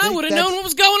 and I think would have that's- known what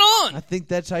was going on. I think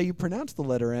that's how you pronounce the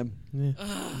letter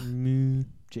M.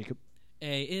 Jacob.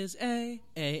 A is A.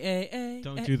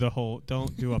 Don't do the whole.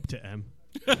 Don't do up to M.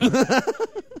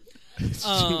 It's too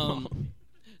long.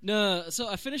 No, so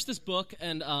I finished this book,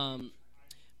 and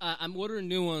I'm ordering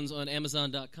new ones on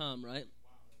Amazon.com, right?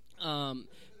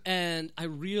 And I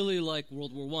really like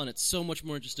World War I. It's so much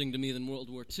more interesting to me than World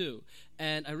War II.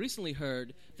 And I recently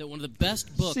heard that one of the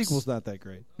best books... Sequel's not that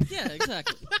great. Yeah,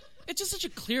 exactly. It's just such a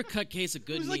clear-cut case of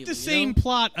good It was and like evil, the same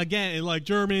plot again, like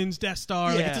Germans, Death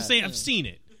Star. Like, it's the same. I've seen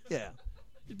it. Yeah.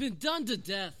 It's been done to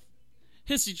death.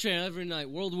 History Channel every night.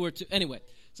 World War II. Anyway,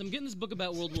 so I'm getting this book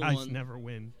about World War I. Guys never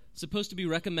win. Supposed to be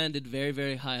recommended very,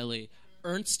 very highly.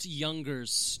 Ernst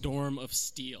Junger's Storm of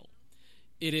Steel.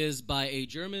 It is by a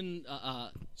German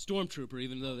stormtrooper,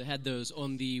 even though they had those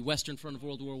on the Western Front of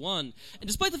World War I. And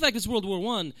despite the fact it's World War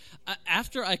I,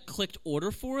 after I clicked order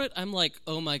for it, I'm like,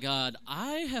 oh my God,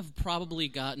 I have probably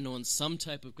gotten on some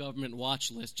type of government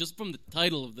watch list just from the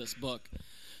title of this book.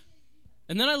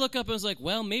 And then I look up and I was like,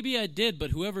 well, maybe I did, but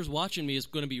whoever's watching me is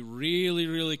going to be really,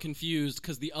 really confused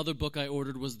because the other book I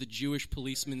ordered was the Yiddish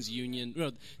Policemen's Union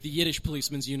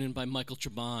by Michael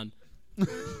Chabon.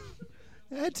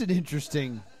 That's an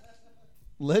interesting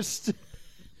list.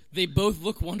 They both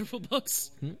look wonderful books.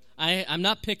 I'm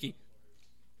not picky.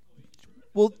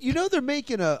 Well, you know they're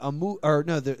making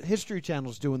the History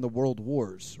Channel's doing the World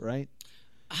Wars, right?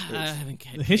 I haven't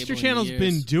The History Channel's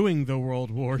been doing the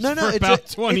World Wars for about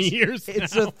 20 years now.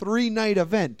 It's a 3-night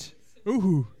event.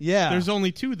 Ooh. Yeah. There's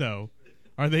only 2, though.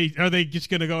 Are they just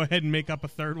going to go ahead and make up a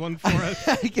third one for us?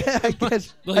 I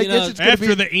guess Well, I you know, guess it's going to After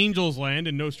be the angels land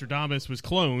and Nostradamus was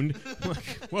cloned.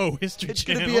 Like, whoa, History it's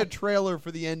going Channel. to be a trailer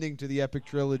for the ending to the epic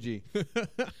trilogy.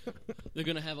 They're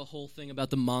going to have a whole thing about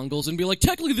the Mongols and be like,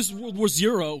 technically this is World War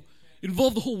Zero. It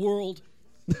involved the whole world.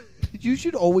 You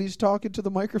should always talk into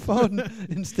the microphone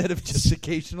instead of just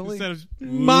occasionally. Instead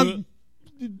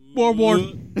of World War. I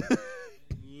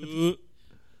don't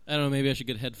know, maybe I should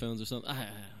get headphones or something. I don't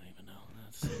even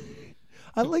know.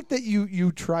 I like that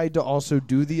you tried to also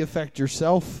do the effect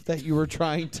yourself that you were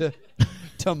trying to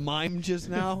mime just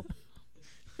now.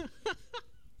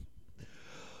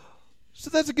 So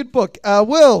that's a good book.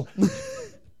 Will,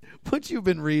 what you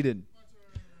been reading?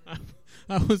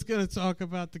 I was going to talk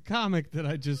about the comic that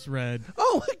I just read.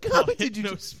 Oh, what comic did you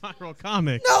just... Hypnospiral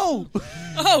comic. No!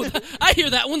 Oh, I hear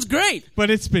that one's great. But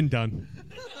it's been done.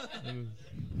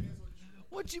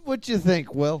 What you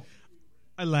think, Will?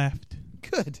 I laughed.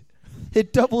 Good.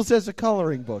 It doubles as a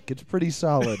coloring book. It's pretty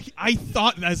solid. I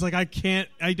thought, I was like, I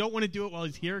don't want to do it while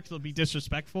he's here because it'll be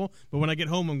disrespectful, but when I get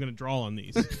home, I'm going to draw on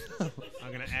these.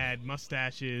 I'm going to add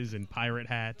mustaches and pirate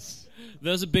hats.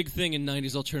 That was a big thing in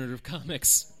 90s alternative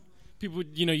comics. People would,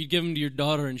 you'd give them to your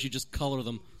daughter and she'd just color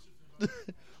them.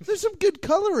 There's some good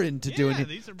coloring to do in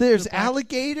these are it. There's black.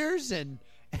 Alligators and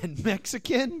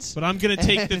Mexicans. But I'm going to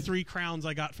take the 3 crowns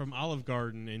I got from Olive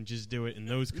Garden and just do it in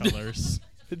those colors.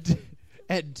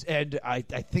 And I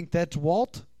think that's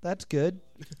Walt. That's good.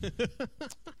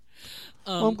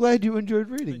 Well, I'm glad you enjoyed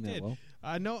reading that, Will.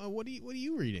 No, what are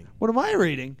you reading? What am I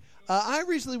reading? I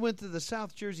recently went to the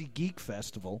South Jersey Geek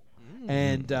Festival,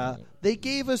 and they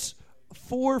gave us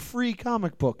 4 free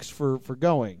comic books for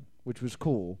going, which was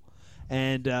cool.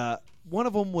 And one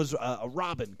of them was a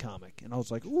Robin comic, and I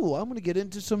was like, "Ooh, I'm going to get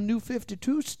into some New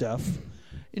 52 stuff,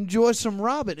 enjoy some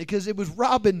Robin," because it was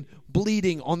Robin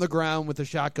bleeding on the ground with a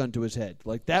shotgun to his head.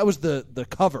 Like that was the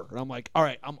cover, and I'm like, "All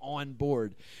right, I'm on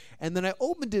board." And then I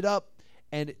opened it up,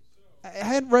 and I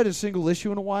hadn't read a single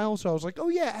issue in a while, so I was like, oh,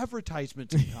 yeah,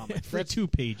 advertisements in comics. For 2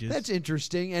 pages. That's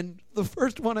interesting. And the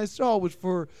first one I saw was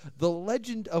for The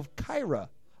Legend of Kyra,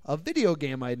 a video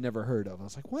game I had never heard of. I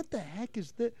was like, what the heck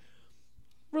is that?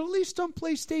 Released on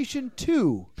PlayStation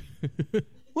 2.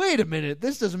 Wait a minute,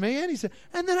 this doesn't make any sense.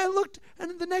 And then I looked,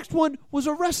 and the next one was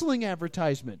a wrestling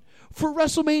advertisement for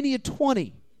WrestleMania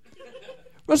 20.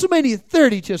 WrestleMania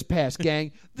 30 just passed,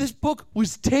 gang. This book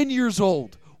was 10 years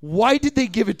old. Why did they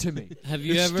give it to me? Have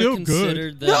you It's ever still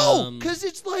considered that? No, because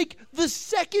it's like the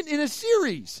second in a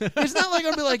series. It's not like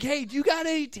I'm going to be like, hey, do you got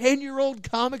any 10-year-old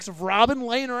comics of Robin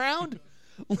laying around?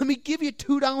 Let me give you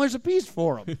 $2 a piece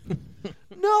for them.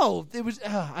 No, it was,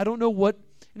 I don't know what.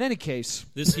 In any case.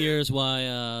 This year is why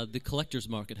the collector's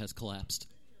market has collapsed.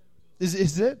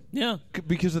 Is it? Yeah.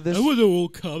 Because of this? I want no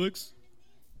old comics.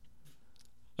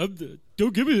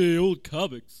 Don't give me the old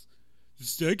comics.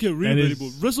 I can't read them anymore.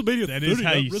 WrestleMania 30. That is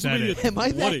how you said it. Am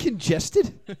I that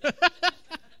congested?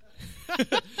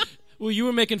 Well, you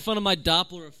were making fun of my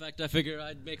Doppler effect. I figured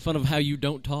I'd make fun of how you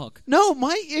don't talk. No,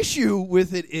 my issue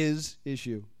with it is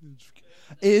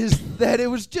that it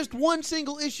was just one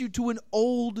single issue to an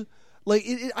old, like,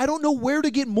 I don't know where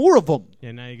to get more of them.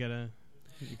 Yeah, now you gotta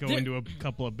go into a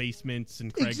couple of basements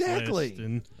and Craigslist Exactly.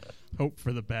 and hope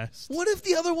for the best. What if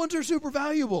the other ones are super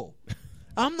valuable?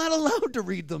 I'm not allowed to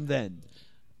read them then.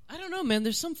 I don't know, man.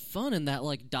 There's some fun in that,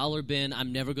 like, dollar bin.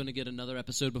 I'm never going to get another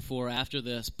episode before or after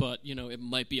this, but, you know, it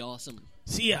might be awesome.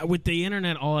 See, with the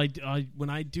internet, when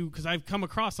I do, because I've come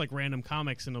across like random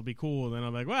comics and it'll be cool, and then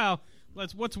I'm like, well,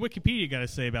 what's Wikipedia got to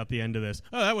say about the end of this?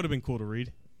 Oh, that would have been cool to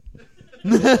read.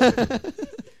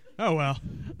 Oh well.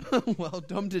 Well,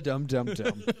 dum-de-dum.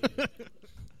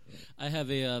 I have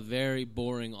a very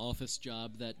boring office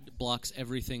job that blocks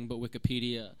everything but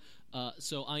Wikipedia.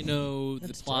 So I know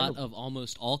the plot of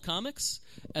almost all comics.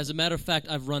 As a matter of fact,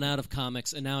 I've run out of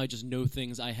comics, and now I just know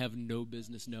things I have no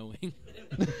business knowing.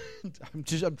 I'm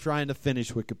trying to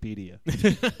finish Wikipedia.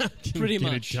 Pretty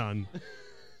Get much. it done.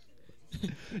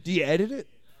 Do you edit it?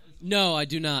 No, I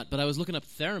do not, but I was looking up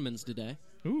theremins today.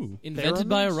 Ooh, Invented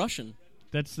by a Theremins? Russian.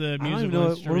 that's the don't even musical know what are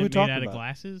we instrument made talking out of about?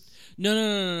 glasses,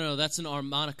 No. That's an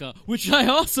harmonica, which I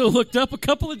also looked up a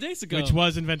couple of days ago. which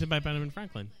was invented by Benjamin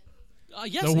Franklin,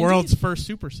 yes, the indeed. world's first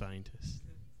super scientist.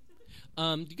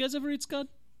 Do you guys ever read Scud?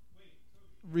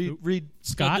 Read Scud the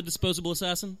Scott? Disposable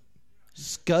Assassin?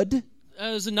 Scud? It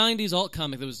was a 90s alt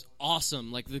comic that was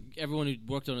awesome. Like, everyone who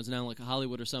worked on it is now like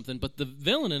Hollywood or something. But the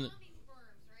villain in it...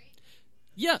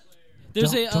 Yeah.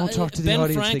 There's Don't talk to the Ben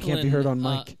audience. Franklin, They can't be heard on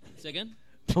mic. Say again?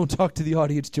 Don't talk to the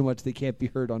audience too much. They can't be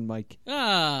heard on mic.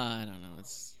 I don't know.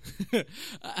 It's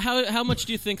how much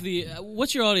do you think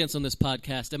what's your audience on this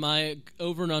podcast? Am I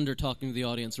over and under talking to the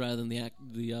audience rather than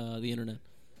the internet?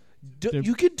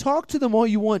 You can talk to them all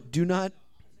you want. Do not,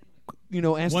 ask them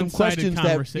One-sided questions that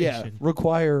conversation.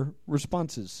 require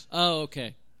responses. Oh,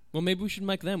 okay. Well, maybe we should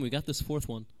mic them. We got this fourth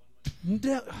one.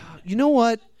 You know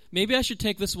what? Maybe I should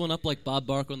take this one up like Bob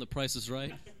Barker on The Price is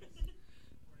Right.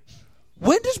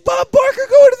 When does Bob Barker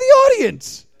go into the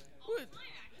audience?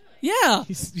 Yeah.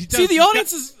 See, the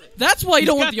audience is... That's why you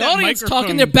don't want the audience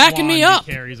talking. They're backing me up.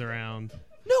 He carries around.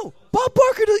 No, Bob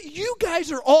Barker. You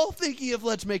guys are all thinking of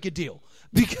let's make a deal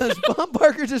because Bob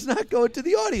Barker does not go into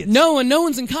the audience. No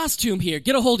one's in costume here.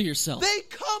 Get a hold of yourself. They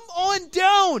come on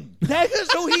down. That is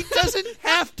so he doesn't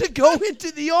have to go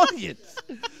into the audience.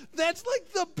 That's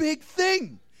like the big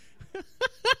thing.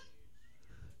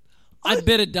 I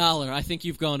bid $1. I think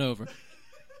you've gone over.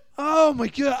 Oh my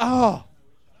god! Oh,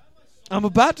 I'm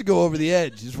about to go over the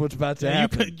edge. Is what's about to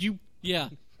happen. Yeah,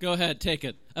 go ahead, take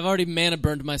it. I've already mana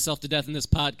burned myself to death in this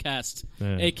podcast,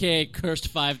 a.k.a. cursed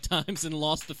 5 times and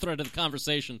lost the thread of the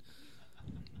conversation.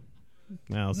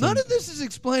 Well, None of this is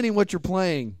explaining what you're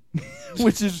playing,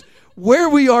 which is where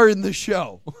we are in the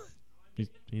show.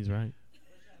 He's right.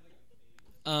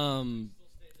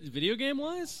 Video game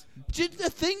wise, Just the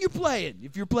thing you're playing.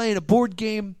 If you're playing a board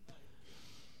game,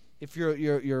 if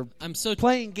you're I'm so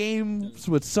playing games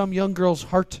with some young girl's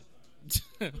heart.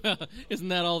 Isn't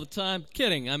that all the time?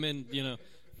 Kidding. I'm in,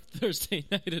 Thursday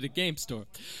night at a game store.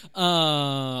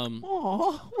 Aw,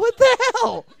 what the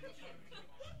hell?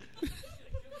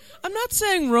 I'm not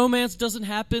saying romance doesn't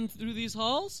happen through these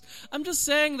halls. I'm just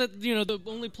saying that, the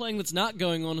only playing that's not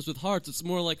going on is with hearts. It's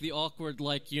more like the awkward,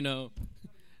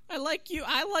 I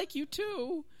like you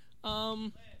too.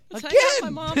 Let's hang out in my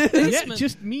mom's Yeah, basement.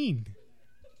 just mean.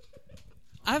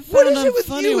 I've What found is I'm it with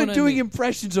funny you when and I doing meet-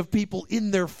 impressions of people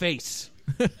in their face?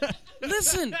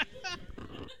 Listen.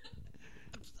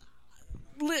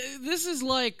 This is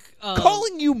like...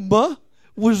 Calling you ma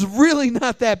was really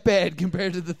not that bad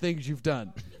compared to the things you've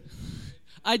done.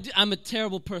 I'm a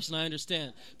terrible person, I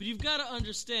understand. But you've got to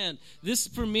understand, this,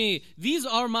 for me, these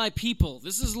are my people.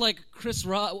 This is like Chris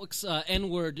Rock's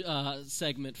N-word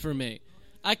segment for me.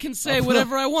 I can say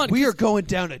whatever I want. We are going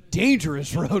down a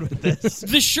dangerous road with this.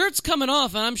 The shirt's coming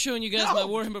off, and I'm showing you guys my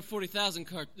Warhammer 40,000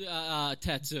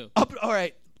 tattoo. All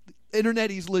right.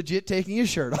 Internet, he's legit taking his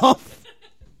shirt off.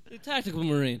 The Tactical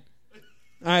Marine.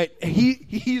 All right.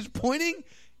 He's pointing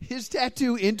his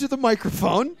tattoo into the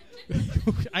microphone.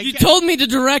 You told me to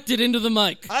direct it into the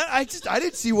mic. I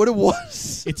didn't see what it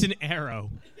was. It's an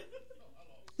arrow.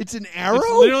 It's an arrow?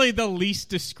 It's literally the least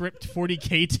descript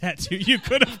 40K tattoo you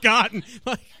could have gotten.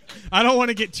 Like, I don't want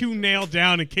to get too nailed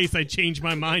down in case I change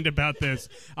my mind about this.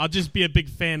 I'll just be a big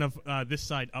fan of this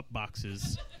side up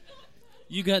boxes.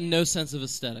 You got no sense of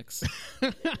aesthetics.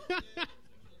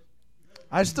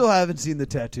 I still haven't seen the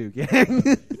tattoo, gang.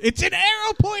 It's an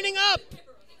arrow pointing up.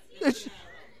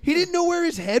 He didn't know where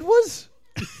his head was?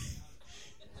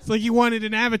 It's like he wanted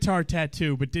an Avatar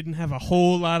tattoo, but didn't have a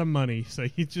whole lot of money, so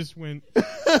he just went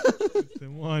the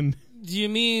one. Do you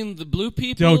mean the blue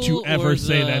people? Don't you ever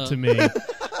say that to me.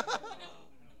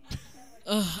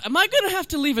 Am I going to have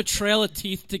to leave a trail of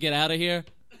teeth to get out of here?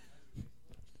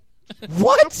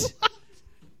 What?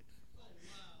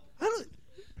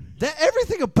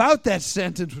 Everything about that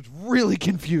sentence was really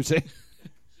confusing.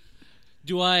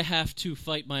 Do I have to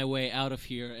fight my way out of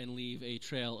here and leave a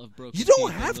trail of broken You don't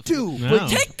teeth have to. No. But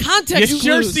Take context You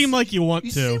sure clues. seem like you want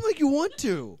you to. seem like you want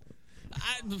to.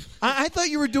 I thought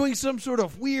you were doing some sort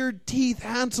of weird teeth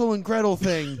Hansel and Gretel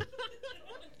thing.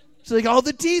 It's like, all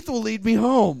the teeth will lead me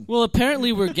home. Well,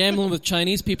 apparently we're gambling with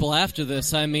Chinese people after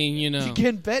this. I mean, you know. You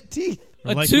can bet teeth.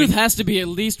 A Like tooth when- has to be at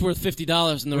least worth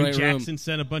 $50 in the When right Jackson room.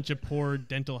 sent a bunch of poor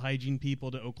dental hygiene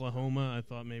people to Oklahoma, I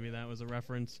thought maybe that was a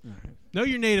reference. Know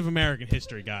your Native American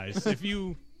history, guys. If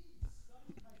you...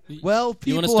 Well, You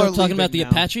people want to are start talking leaving about the now.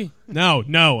 Apache?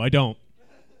 No, I don't.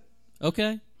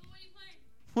 Okay.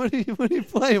 What are you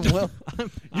playing? Well,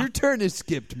 your turn is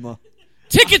skipped, Ma.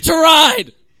 Ticket to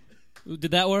Ride! Ooh,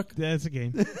 did that work? That's a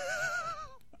game.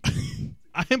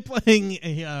 I am playing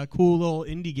a cool little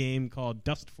indie game called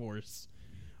Dust Force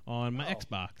on my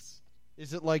Xbox.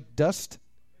 Is it like Dust?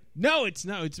 No, it's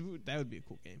that would be a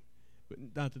cool game, but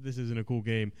not that this isn't a cool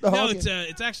game. Oh, no, okay.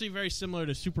 it's actually very similar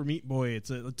to Super Meat Boy. It's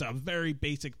a very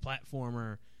basic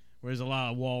platformer where there's a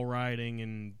lot of wall riding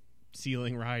and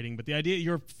ceiling riding. But the idea,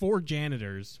 you're 4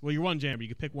 janitors. Well, you're one janitor. But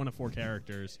you can pick one of 4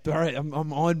 characters. All right, I'm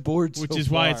on board. Which so is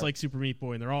why far. it's like Super Meat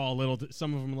Boy, and they're all a little.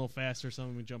 Some of them a little faster, some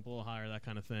of them jump a little higher, that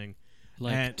kind of thing.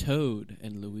 Like And- Toad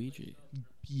and Luigi.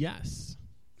 Yes,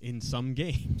 in some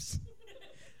games.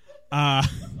 But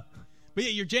yeah,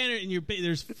 you're janitor, and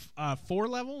there's 4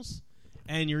 levels,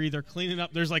 and you're either cleaning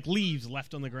up. There's like leaves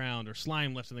left on the ground, or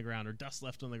slime left on the ground, or dust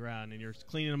left on the ground, and you're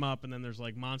cleaning them up. And then there's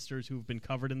like monsters who've been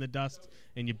covered in the dust,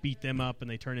 and you beat them up, and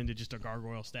they turn into just a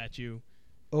gargoyle statue.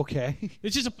 Okay.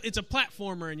 It's a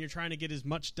platformer, and you're trying to get as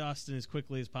much dust and as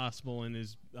quickly as possible, and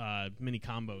as many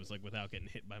combos like without getting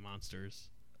hit by monsters.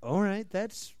 All right,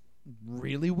 that's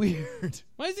really weird.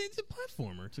 Why is it? It's a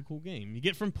platformer. It's a cool game. You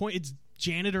get from point. It's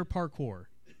janitor parkour.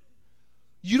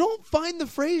 You don't find the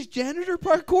phrase janitor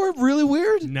parkour really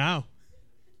weird? No,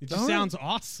 it just All right. sounds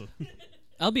awesome.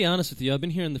 I'll be honest with you. I've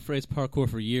been hearing the phrase parkour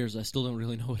for years. I still don't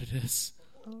really know what it is.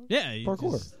 Yeah, you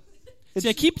Parkour. just- See,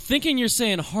 I keep thinking you're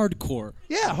saying hardcore.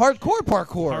 Yeah, hardcore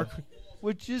parkour.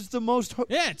 Which is the most...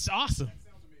 yeah, it's awesome.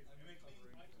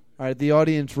 All right, the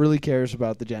audience really cares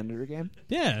about the janitor game.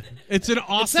 Yeah, it's an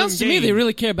awesome. It sounds to me game. they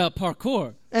really care about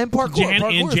parkour. And parkour. Parkour and is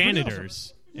pretty awesome.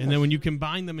 janitors. And then when you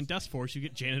combine them in Dust Force, you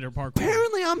get janitor parkour.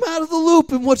 Apparently, I'm out of the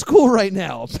loop in what's cool right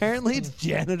now. Apparently, it's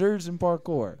janitors and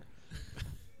parkour.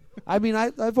 I mean,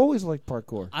 I've always liked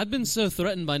parkour. I've been so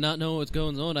threatened by not knowing what's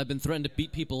going on. I've been threatened to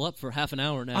beat people up for half an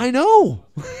hour now. I know.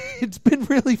 It's been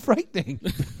really frightening.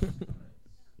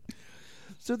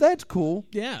 So that's cool.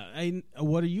 Yeah,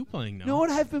 what are you playing now? You know what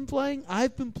I've been playing?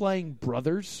 I've been playing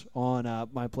Brothers on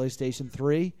my PlayStation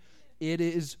 3. It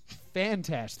is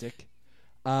fantastic.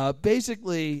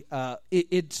 Basically,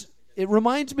 it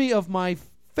reminds me of my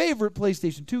favorite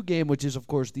PlayStation 2 game, which is, of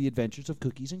course, The Adventures of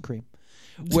Cookies and Cream,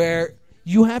 where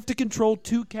you have to control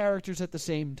 2 characters at the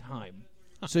same time.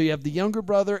 So you have the younger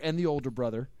brother and the older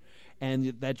brother, and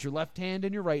that's your left hand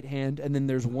and your right hand, and then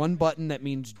there's one button that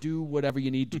means do whatever you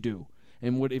need to do.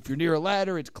 And if you're near a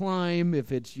ladder, it's climb.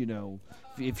 If it's,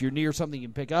 if you're near something you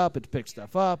can pick up, it's pick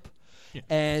stuff up. Yeah.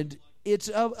 And it's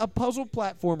a puzzle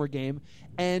platformer game,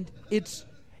 and it's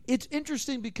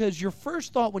interesting because your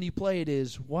first thought when you play it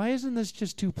is, why isn't this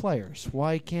just 2 players?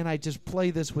 Why can't I just play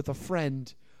this with a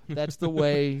friend That's the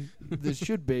way this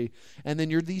should be. And then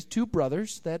you're these two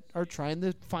brothers that are trying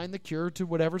to find the cure to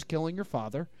whatever's killing your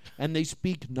father. And they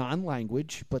speak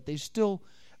non-language, but they still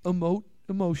emote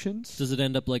emotions. Does it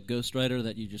end up like Ghost Rider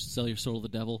that you just sell your soul to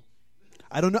the devil?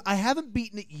 I don't know. I haven't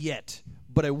beaten it yet,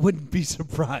 but I wouldn't be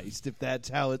surprised if that's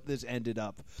how this ended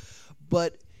up.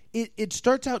 But it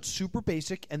starts out super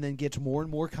basic and then gets more and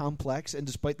more complex. And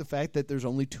despite the fact that there's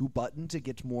only 2 buttons, it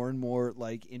gets more and more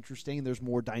like interesting. There's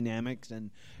more dynamics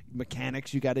and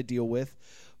mechanics you got to deal with.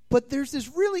 But there's this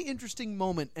really interesting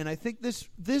moment, and I think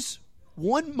this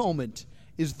one moment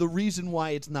is the reason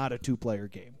why it's not a 2-player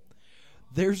game.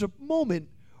 There's a moment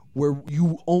where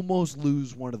you almost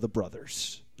lose one of the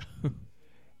brothers.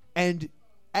 And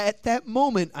at that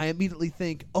moment, I immediately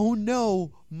think, oh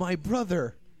no, my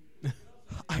brother.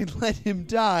 I let him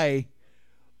die.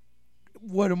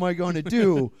 What am I going to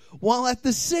do? While at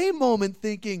the same moment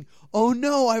thinking, oh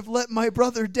no, I've let my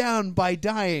brother down by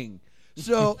dying.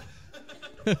 So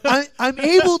I'm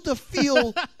able to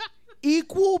feel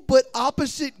equal but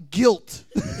opposite guilt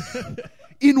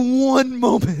in one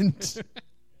moment,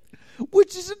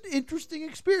 which is an interesting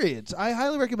experience. I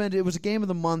highly recommend it. It was a game of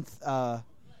the month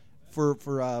for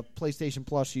PlayStation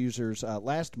Plus users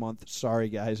last month. Sorry,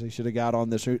 guys, I should have got on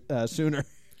this sooner.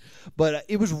 But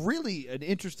it was really an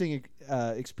interesting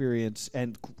experience,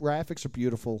 and graphics are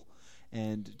beautiful,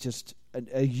 and just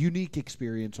a unique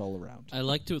experience all around. I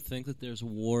like to think that there's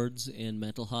wards in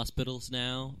mental hospitals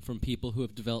now from people who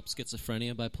have developed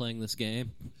schizophrenia by playing this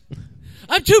game.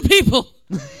 I'm 2 people!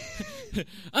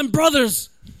 I'm brothers!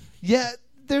 Yeah,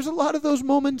 there's a lot of those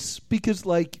moments because,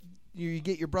 like, you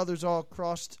get your brothers all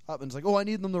crossed up, and it's like, oh, I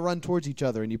need them to run towards each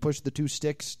other, and you push the 2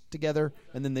 sticks together,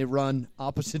 and then they run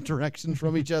opposite directions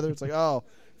from each other. It's like, oh,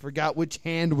 forgot which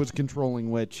hand was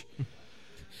controlling which.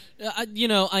 I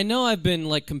know I've been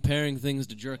like comparing things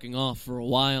to jerking off for a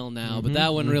while now, but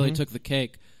that one really took the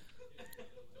cake.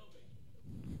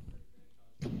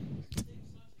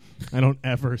 I don't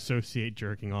ever associate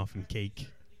jerking off and cake.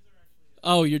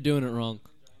 Oh, you're doing it wrong.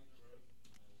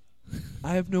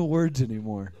 I have no words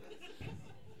anymore.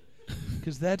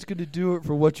 Because that's going to do it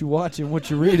for what you watch and what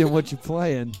you read and what you're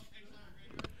playing.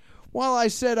 While I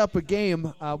set up a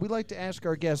game, we like to ask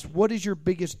our guests, what is your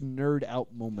biggest nerd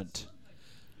out moment?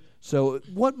 So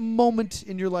what moment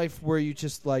in your life where you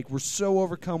just like were so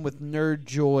overcome with nerd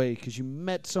joy because you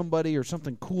met somebody or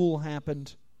something cool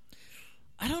happened?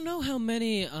 I don't know how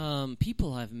many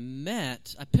people I've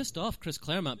met. I pissed off Chris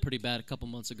Claremont pretty bad a couple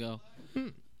months ago.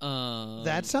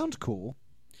 That sounds cool.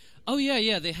 Oh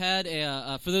yeah. They had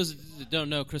a. For those that don't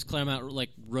know, Chris Claremont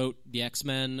wrote the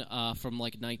X-Men from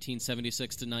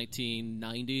 1976 to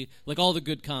 1990, like all the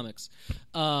good comics.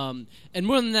 And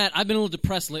more than that, I've been a little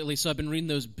depressed lately, so I've been reading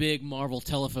those big Marvel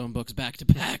telephone books back to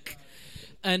back.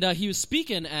 And he was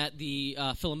speaking at the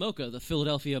Philomoka, the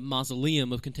Philadelphia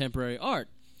Mausoleum of Contemporary Art,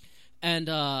 and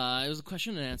it was a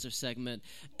question and answer segment.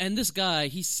 And this guy,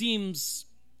 he seems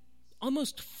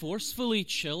almost forcefully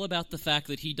chill about the fact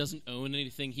that he doesn't own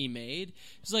anything he made.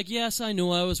 He's like, yes, I knew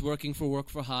I was working for Work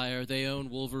for Hire. They own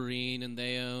Wolverine, and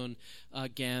they own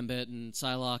Gambit and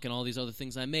Psylocke and all these other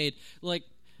things I made.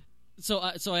 So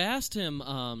I asked him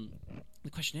the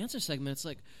question and answer segment. It's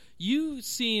like, you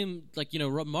seem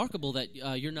remarkable that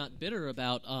you're not bitter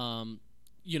about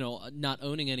not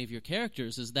owning any of your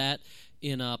characters. Is that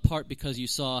in part because you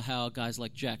saw how guys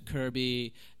like Jack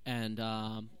Kirby and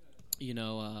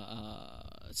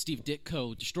Steve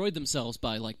Ditko destroyed themselves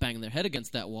by banging their head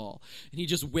against that wall? And he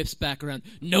just whips back around.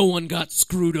 No one got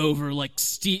screwed over like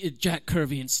Jack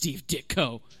Kirby and Steve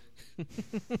Ditko.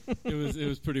 It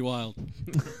was pretty wild.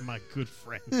 My good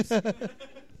friends.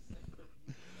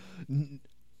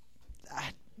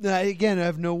 Again, I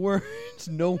have no words.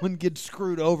 No one gets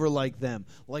screwed over like them.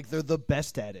 Like they're the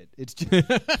best at it. It's just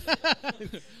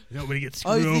nobody gets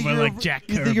screwed over like Jack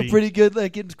Kirby. You think you're pretty good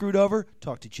at getting screwed over?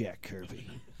 Talk to Jack Kirby.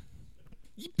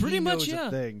 Pretty much, knows yeah.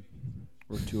 A thing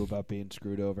or two about being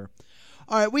screwed over.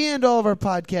 All right, we end all of our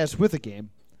podcasts with a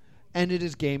game, and it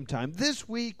is game time. This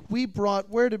week we brought.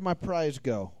 Where did my prize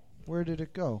go? Where did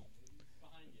it go?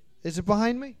 Is it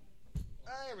behind me?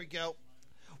 There we go.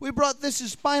 We brought This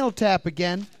Is Spinal Tap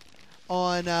again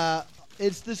on,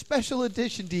 it's the special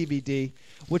edition DVD,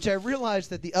 which I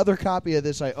realized that the other copy of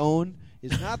this I own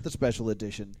is not the special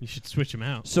edition. You should switch them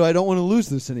out. So I don't want to lose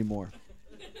this anymore.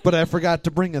 But I forgot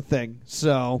to bring a thing.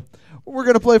 So we're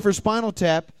going to play for Spinal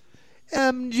Tap.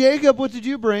 Jacob, what did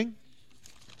you bring?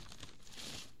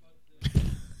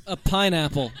 A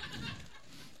pineapple.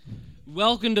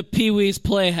 Welcome to Pee-wee's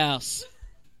Playhouse.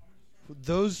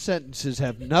 Those sentences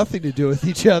have nothing to do with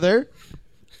each other.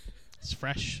 It's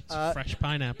fresh. It's fresh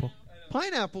pineapple.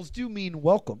 Pineapples do mean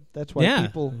welcome. That's why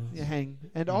people hang.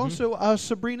 And also,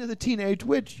 Sabrina the Teenage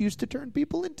Witch used to turn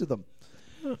people into them.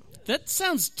 That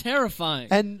sounds terrifying.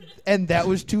 And that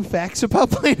was 2 facts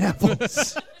about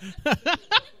pineapples.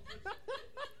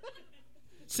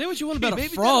 Say what you want about a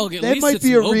frog. At that least might it's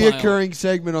be a mobile. reoccurring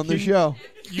segment on the show.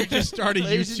 You just start a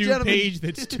Ladies and YouTube gentlemen. page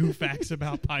that's 2 facts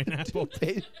about pineapple.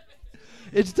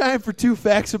 It's time for 2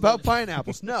 facts about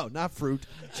pineapples. No, not fruit,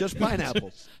 just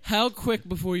pineapples. How quick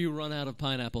before you run out of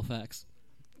pineapple facts?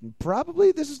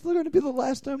 Probably this is going to be the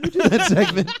last time we do that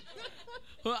segment.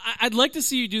 Well, I'd like to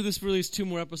see you do this for at least 2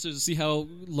 more episodes to see how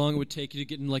long it would take you to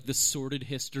get in like the sordid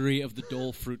history of the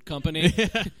Dole Fruit Company.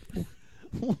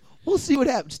 We'll see what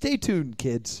happens. Stay tuned,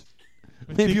 kids.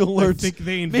 Maybe you'll learn.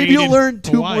 They Maybe you'll learn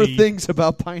 2 Hawaii. more things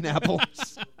about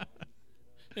pineapples.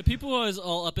 Yeah, people are always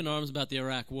all up in arms about the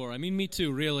Iraq War. I mean, me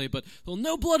too, really. But well,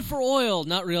 no blood for oil,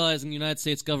 not realizing the United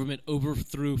States government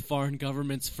overthrew foreign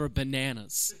governments for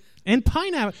bananas. And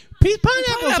pineapples are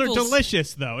Pineapples.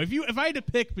 delicious, though. If I had to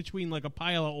pick between like a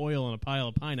pile of oil and a pile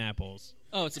of pineapples,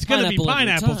 Oh, it's it's going to be pineapple every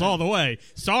pineapples time. all the way.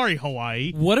 Sorry,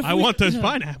 Hawaii. What if I we- want those yeah.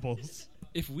 pineapples?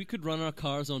 If we could run our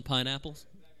cars on pineapples,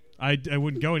 I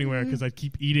wouldn't go anywhere because I'd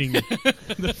keep eating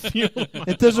the fuel. in my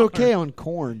It does car. okay on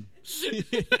corn.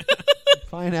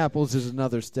 Pineapples is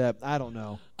another step. I don't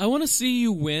know. I want to see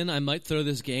you win. I might throw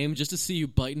this game just to see you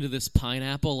bite into this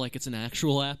pineapple like it's an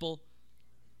actual apple.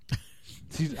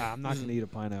 I'm not going to eat a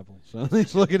pineapple, so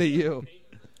he's looking at you.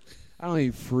 I don't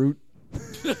eat fruit.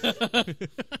 Let's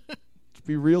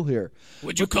be real here.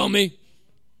 Would you call me?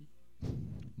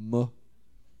 Muh.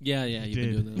 Yeah, you've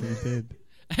been doing that.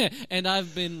 did. And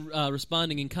I've been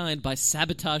responding in kind by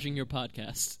sabotaging your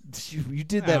podcast. You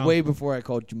did that Ow. way before I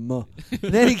called you muh.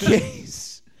 In any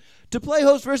case, to play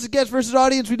host versus guest versus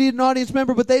audience, we need an audience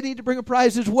member, but they need to bring a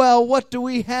prize as well. What do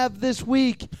we have this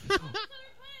week?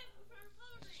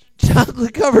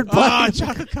 Chocolate-covered pineapple.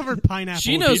 Chocolate-covered pineapple.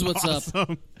 She would knows be what's up.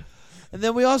 awesome. And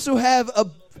then we also have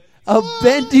a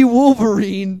bendy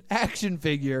Wolverine action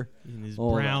figure. In his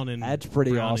Hold brown on. and That's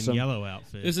pretty brown awesome. and yellow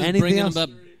outfit. This is Anything bringing else?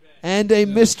 them up. And a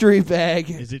mystery bag.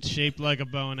 Is it shaped like a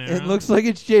bow and arrow? It looks like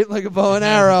it's shaped like a bow and It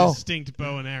has a arrow. distinct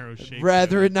bow and arrow shape.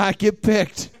 Rather it not get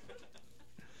picked.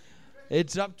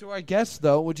 It's up to our guests,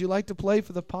 though. Would you like to play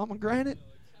for the pomegranate?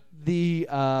 The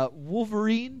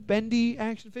Wolverine bendy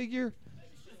action figure?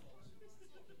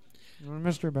 You want a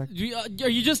mystery bag? Are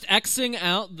you just Xing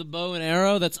out the bow and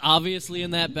arrow that's obviously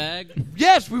in that bag?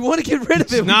 Yes, we want to get rid of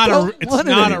it. It's not we a- don't it's want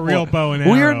it not a anymore. real bow and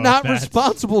We're arrow, not that's-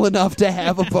 responsible enough to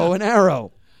have a bow and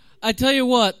arrow. I tell you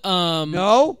what,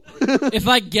 No? if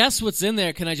I guess what's in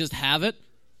there, can I just have it?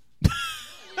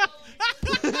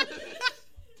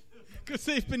 Because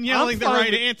they've been yelling the fine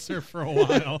right with- answer for a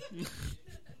while.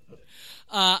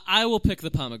 I will pick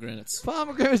the pomegranates.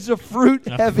 Pomegranate's a fruit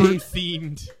heavy.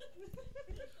 Fruit-themed.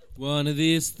 One of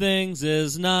these things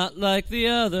is not like the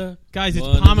other. Guys, it's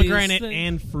One of these pomegranate things-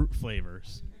 and fruit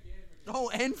flavors. Oh,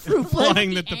 and fruit flavor.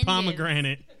 Implying that the ended.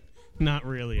 pomegranate, not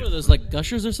really. What are those, like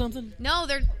gushers or something? No,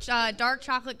 they're dark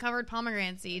chocolate covered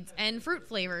pomegranate seeds and fruit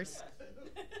flavors.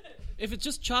 If it's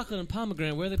just chocolate and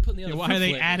pomegranate, where are they putting the other Why fruit are they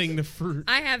flavors? adding the fruit?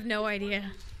 I have no idea.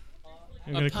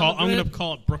 I'm gonna pomegranate?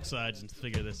 call it Brooksides and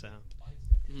figure this out.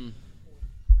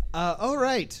 All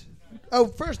right. Oh,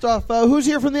 first off, who's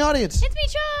here from the audience? It's me,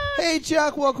 Chuck. Hey,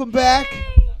 Chuck, welcome back.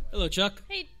 Hey. Hello, Chuck.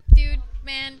 Hey, dude,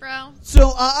 man, bro.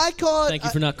 So I call it... Thank you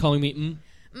for not calling me.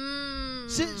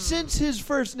 Since his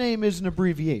first name is an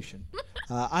abbreviation,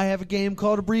 I have a game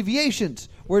called Abbreviations,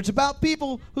 where it's about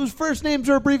people whose first names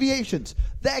are abbreviations.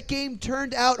 That game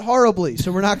turned out horribly,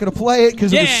 so we're not going to play it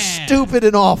because it was Yeah. stupid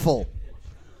and awful.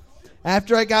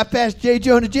 After I got past J.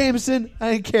 Jonah Jameson,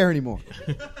 I didn't care anymore.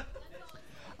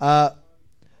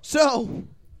 So,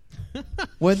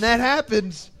 when that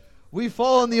happens, we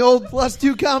fall on the old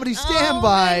 +2 comedy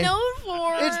standby. Oh, known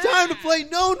for. It's time to play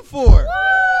Known For.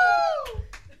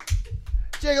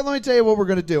 Jacob, let me tell you what we're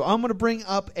going to do. I'm going to bring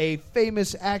up a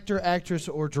famous actor, actress,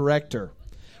 or director.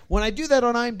 When I do that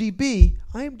on IMDb,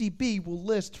 IMDb will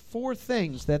list 4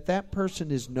 things that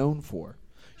person is known for.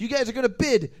 You guys are going to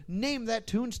bid, name that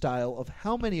tune style of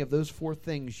how many of those 4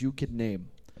 things you can name.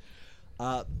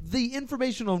 The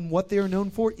information on what they are known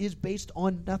for is based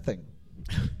on nothing.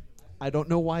 I don't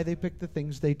know why they pick the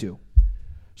things they do.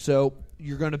 So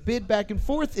you're going to bid back and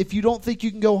forth. If you don't think you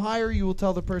can go higher, you will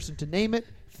tell the person to name it.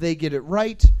 If they get it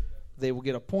right, they will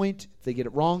get a point. If they get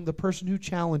it wrong, the person who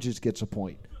challenges gets a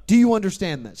point. Do you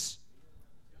understand this?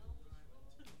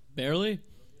 Barely.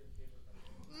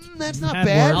 That's not That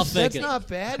bad. works. I'll fake That's it. not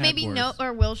bad. Maybe works. no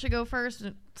or Will should go first.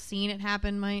 Seeing it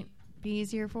happen might be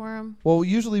easier for him. Well,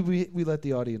 usually we let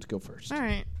the audience go first. All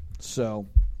right. So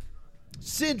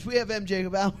Since we have M.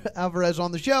 Jacob Alvarez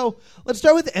on the show, let's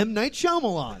start with M. Night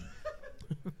Shyamalan.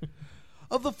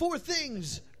 Of the 4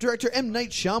 things director M. Night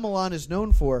Shyamalan is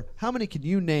known for, how many can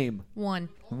you name? 1.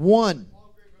 1.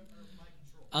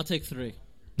 I'll take 3.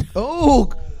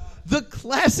 Oh, the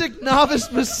classic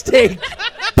novice mistake.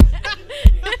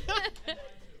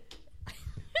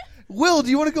 Will, do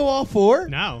you want to go all 4?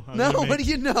 No. No, what do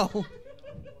you know?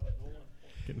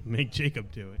 Make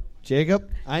Jacob do it. Jacob,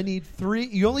 I need 3.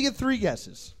 You only get 3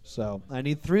 guesses. So I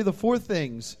need 3 of the 4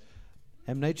 things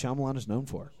M. Night Shyamalan is known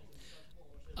for.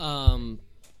 God,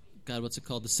 what's it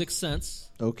called? The Sixth Sense.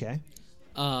 Okay.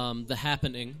 The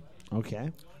Happening.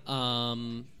 Okay.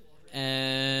 And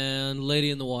Lady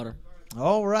in the Water.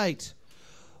 All right.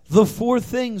 The 4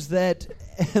 things that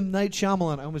M. Night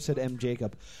Shyamalan, I almost said M.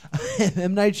 Jacob,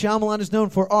 M. Night Shyamalan is known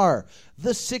for are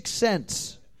The Sixth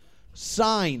Sense,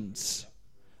 Signs,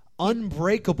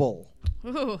 Unbreakable,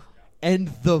 Ooh. and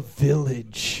The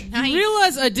Village. Nice. You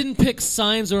realize I didn't pick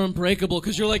Signs or Unbreakable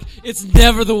because you're like, it's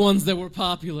never the ones that were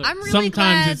popular. I'm really Sometimes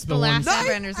glad it's the the last ones-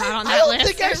 Airbender's not on I that don't list.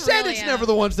 think I said really it's am. never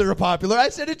the ones that are popular. I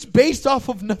said it's based off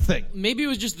of nothing. Maybe it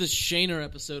was just the Shaner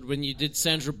episode when you did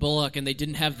Sandra Bullock and they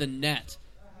didn't have the net.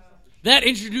 That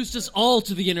introduced us all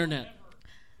to the internet.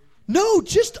 No,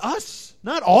 just us.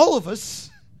 Not all of us.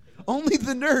 Only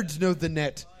the nerds know the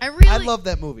net. I love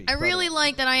that movie. I really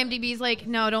like that IMDb's like,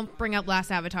 no, don't bring up Last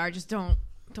Avatar. Just don't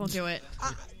do it.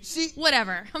 See,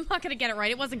 Whatever. I'm not gonna get it right.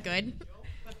 It wasn't good.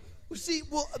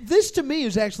 well, this to me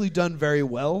is actually done very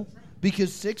well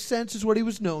because Sixth Sense is what he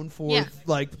was known for, Yeah.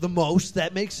 like the most.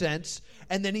 That makes sense.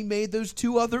 And then he made those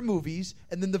 2 other movies,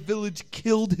 and then The Village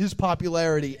killed his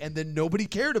popularity, and then nobody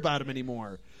cared about him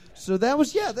anymore. So that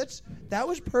was that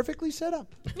was perfectly set up.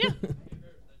 Yeah.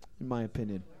 In my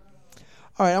opinion.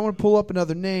 All right, I want to pull up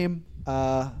another name.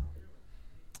 I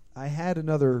had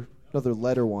another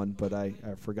letter one, but I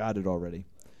forgot it already.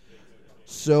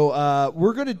 So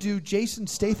we're going to do Jason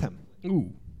Statham.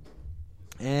 Ooh.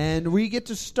 And we get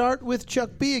to start with Chuck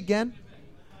B again.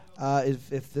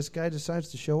 If this guy decides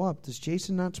to show up, does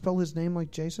Jason not spell his name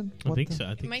like Jason? I think so. I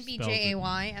think It might be spells it.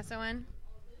 Jayson.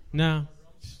 No.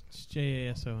 It's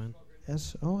Jason.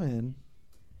 S-O-N.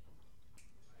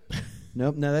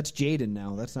 Nope, no, that's Jaden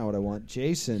now. That's not what I want.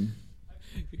 Jason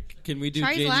Can we do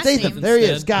Try his Jason last Statham. name. There he is.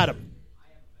 instead? Got him.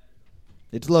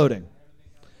 It's loading.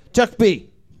 Chuck B.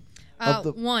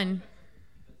 1.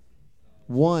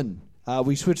 1.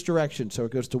 We switch directions, so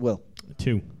it goes to Will.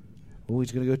 2. Oh,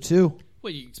 he's going to go 2.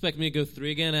 What, you expect me to go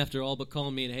 3 again after all but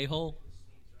calling me an a-hole?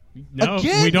 No,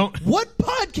 Again? we don't. What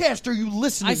podcast are you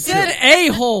listening I to? said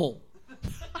a-hole!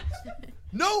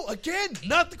 No, again,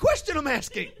 not the question I'm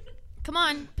asking. Come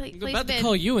on, play I'm about to spin.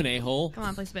 call you an a-hole. Come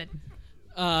on, play spin.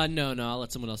 No, I'll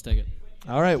let someone else take it.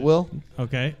 All right, Will.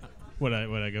 Okay. What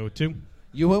I go with 2?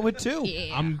 You went with 2.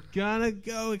 Yeah. I'm gonna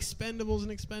go Expendables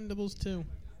and Expendables 2.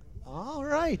 All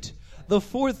right. The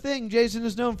 4th thing Jason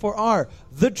is known for are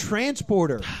The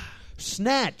Transporter,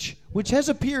 Snatch, which has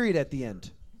a period at the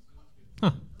end,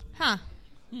 Huh.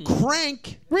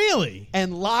 Crank, Really?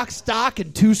 and Lock, Stock,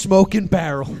 and 2 Smoking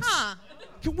Barrels. Huh.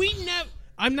 Can we never?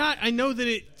 I know that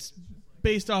it's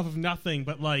based off of nothing,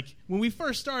 but like when we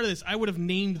first started this, I would have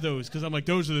named those because I'm like,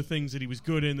 those are the things that he was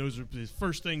good in. Those are his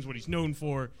first things, what he's known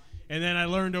for. And then I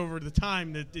learned over the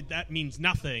time that means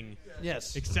nothing.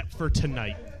 Yes. Except for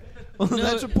Tonight. Well,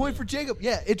 that's a point for Jacob.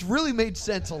 Yeah, it's really made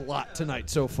sense a lot tonight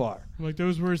so far. Like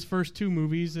those were his first 2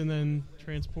 movies, and then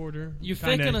Transporter. You're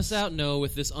Kinda- faking us out, Noah,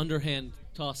 with this underhand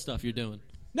toss stuff you're doing.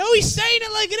 No, he's saying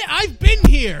it like it is. I've been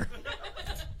here.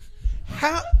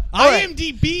 How? All right,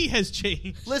 IMDb has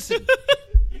changed. listen.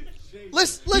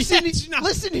 Listen Yes, no.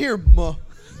 listen here, Ma.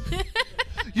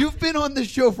 You've been on this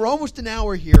show for almost an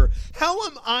hour here. How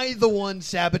am I the one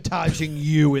sabotaging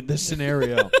you in this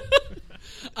scenario?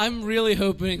 I'm really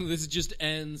hoping this just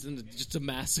ends in just a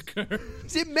massacre.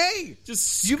 It may.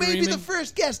 Just You may be the screaming.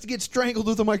 first guest to get strangled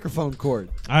with a microphone cord.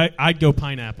 I'd go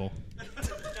Pineapple.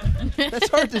 That's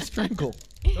hard to strangle.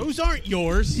 Those aren't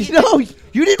yours. No,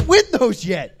 you didn't win those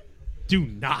yet. Do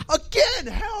not. Again,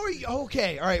 how are you?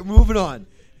 Okay, all right, moving on.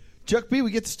 Chuck B,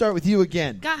 we get to start with you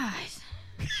again. Guys.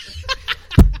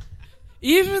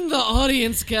 Even the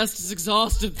audience guest is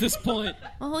exhausted at this point.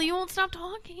 Well, you won't stop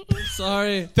talking.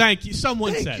 Sorry. Thank you.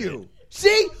 Someone Thank said you. it.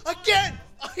 See, again,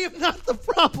 I am not the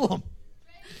problem.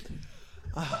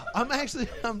 I'm actually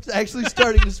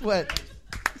starting to sweat.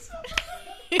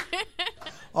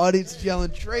 Audience is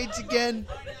yelling trades again.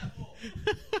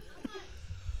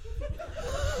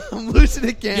 I'm losing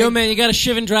again. Yo, man, you got a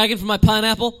Shivan Dragon for my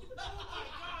pineapple?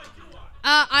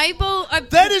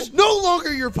 That is no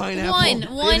longer your pineapple.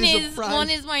 One It a is prize. one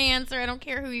is my answer. I don't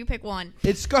care who you pick. One.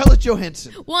 It's Scarlett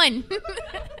Johansson. One.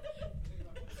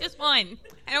 Just one.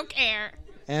 I don't care.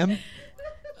 M?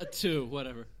 A 2,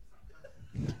 whatever.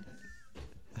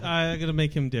 I'm gonna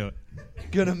make him do it.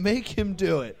 Gonna make him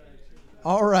do it.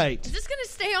 All right. Is this going to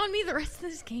stay on me the rest of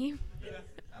this game?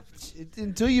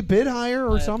 Until you bid higher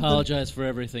or I something. apologize for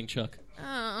everything, Chuck.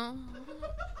 Oh.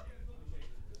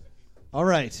 All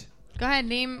right. Go ahead,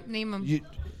 name them.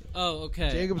 Oh,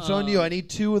 okay. Jacob, it's on you. I need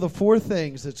 2 of the 4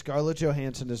 things that Scarlett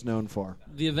Johansson is known for.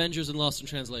 The Avengers and Lost in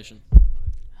Translation.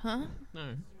 Huh?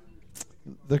 No.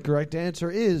 The correct answer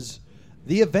is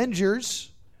The Avengers,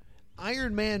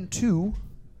 Iron Man 2,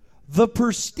 The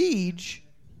Prestige.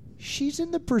 She's in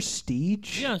The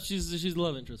Prestige? Yeah, she's the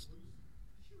love interest.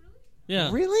 Yeah.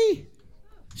 Really?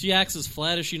 She acts as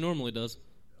flat as she normally does.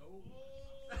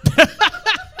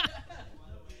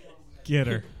 Get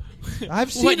her.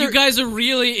 I've seen What, her. you guys are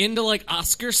really into, like,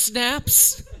 Oscar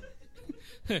snaps?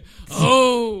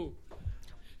 Oh!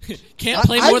 Can't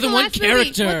play more than one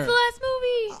character. What's the last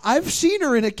movie? I've seen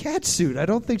her in a cat suit. I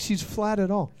don't think she's flat at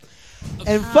all.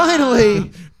 And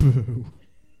finally, Boo.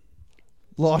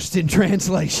 Lost in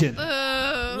Translation.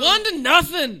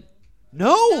 1-0.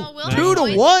 No, Will 2 to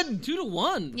has 1.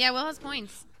 2-1. Yeah, Will has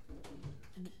points.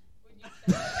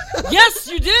 Yes,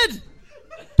 you did.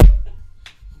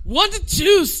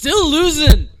 1-2, still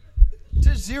losing.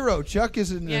 To 0. Chuck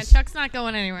is in Yeah, this Chuck's not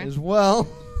going anywhere. as well.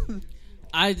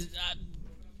 I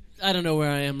don't know where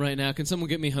I am right now. Can someone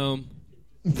get me home?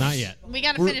 Not yet. We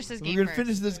got to finish this game We're going to first.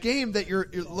 finish this game that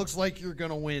it looks like you're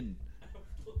going to win.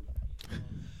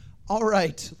 All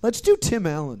right, let's do Tim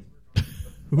Allen.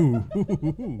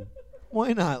 Ooh.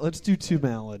 Why not? Let's do Tim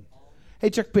Allen. Hey,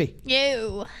 Chuck B.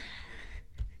 You.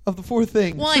 Of the 4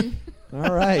 things. 1.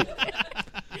 All right.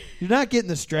 You're not getting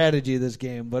the strategy of this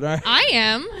game, but I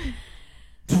am.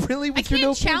 really I with your can't no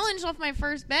points? challenge off my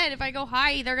first bet. If I go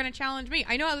high, they're going to challenge me.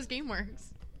 I know how this game works.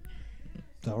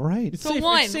 All right. It's So safer,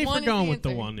 one. it's safer One is going the with the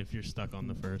answer. 1 if you're stuck on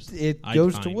the first. It I'd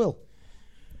goes to find. Will.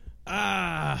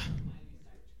 Ah.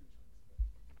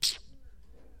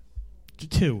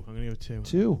 2. I'm gonna go 2.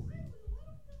 2.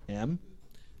 M.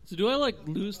 So do I, like,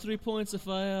 lose 3 points if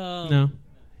I... No.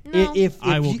 No. If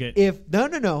I will you, get... If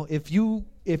no. If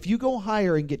you go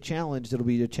higher and get challenged, it'll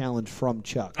be a challenge from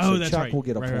Chuck. Oh, so that's Chuck right. will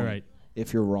get a Right, point right.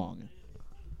 if you're wrong.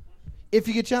 If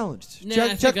you get challenged. Nah,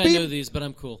 Chuck, I Chuck think I B? know these, but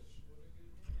I'm cool.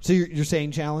 So you're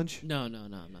saying challenge? No, I'm not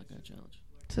going to challenge.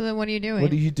 So then what are you doing?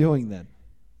 What are you doing then?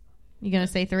 You going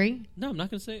to say 3? No, I'm not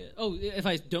going to say it. Oh, if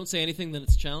I don't say anything, then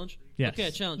it's a challenge? Yes. Okay, I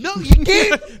challenge. No, you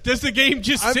can't. Does the game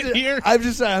just sit here? I'm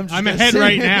just I'm gonna ahead sit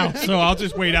right here. now, so I'll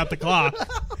just wait out the clock.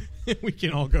 We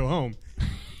can all go home.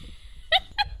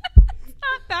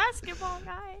 Not basketball,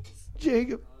 guys.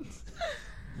 Jacob.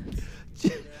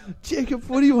 Jacob,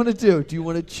 what do you want to do? Do you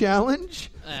want to challenge,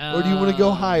 or do you want to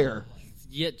go higher?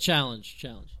 Yeah, challenge.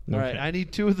 All right, I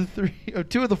need 2 of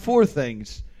the 4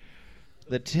 things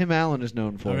that Tim Allen is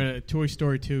known for. I'm gonna Toy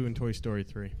Story 2 and Toy Story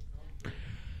 3.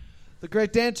 The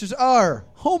correct answers are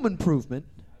Home Improvement,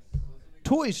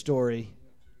 Toy Story,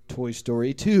 Toy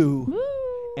Story 2,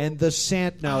 and The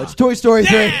Santa. No, it's Toy Story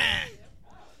 3.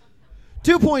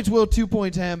 2 points, Will. 2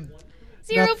 points, Hem.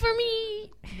 0 for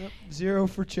me. 0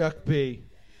 for Chuck B.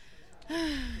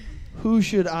 Who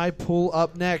should I pull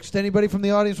up next? Anybody from the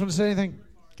audience want to say anything?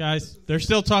 Guys, they're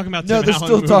still talking about No, Tim they're Allen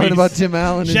still talking movies. about Tim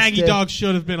Allen. Shaggy instead. Dog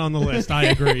should have been on the list. I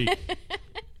agree.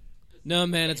 No,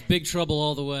 man, it's Big Trouble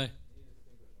all the way.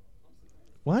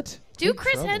 What? Do Big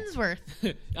Chris trouble.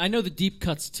 Hemsworth. I know the deep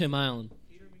cuts Tim Allen.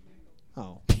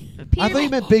 Oh. Peter, I thought you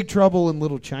meant Big Trouble in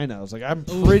Little China. I was like, I'm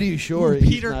pretty sure he's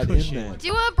Peter not Cushing. in that.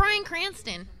 do Bryan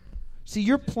Cranston. See,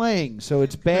 you're playing, so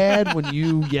it's bad when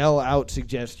you yell out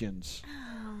suggestions.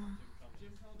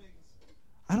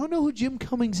 I don't know who Jim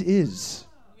Cummings is.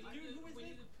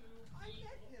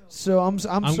 So I'm I'm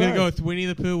sorry. gonna go with Winnie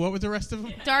the Pooh. What was the rest of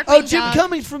them? Darkwing Oh, Jim Duck.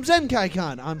 Cummings from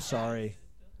Zenkai-Con. I'm sorry.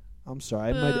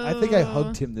 I think I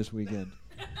hugged him this weekend.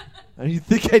 I didn't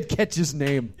think I'd catch his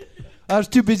name. I was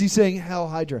too busy saying Hell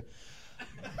Hydra.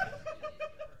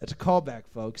 That's a callback,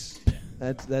 folks.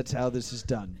 That's how this is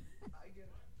done.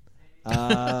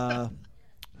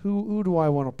 Who do I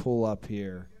want to pull up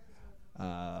here?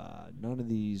 None of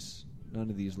these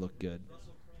look good.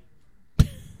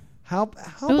 How Ooh,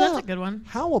 that's about a good one.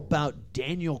 How about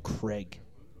Daniel Craig?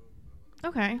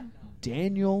 Okay.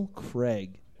 Daniel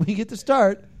Craig. We get to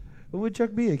start with Chuck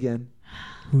B again.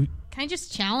 Can I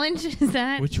just challenge? Is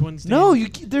that? Which one's No,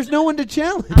 Dan? there's no one to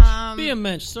challenge. Be a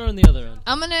mensch. Start on the other end.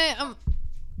 I'm gonna.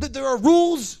 There are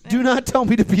rules. Do not tell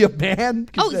me to be a man.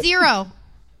 'Cause 0.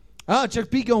 Oh, Chuck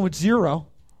B going with 0.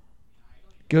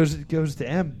 Goes to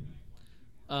M.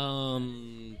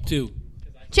 2.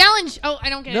 Challenge. Oh, I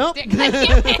don't get Nope. it.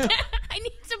 I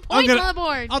need some points gonna- on the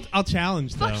board. I'll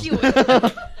challenge though. Fuck you.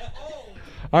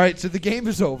 All right, so the game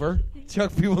is over.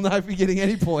 Chuck P will not be getting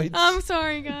any points. I'm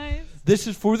sorry, guys. This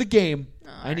is for the game.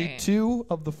 All I need right. 2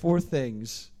 of the 4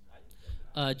 things.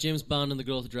 James Bond and the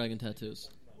girl with the dragon tattoos.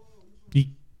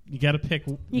 You got to pick.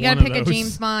 You got gotta to pick a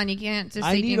James Bond. You can't just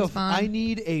I say need James Bond. I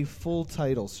need a full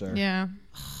title, sir. Yeah.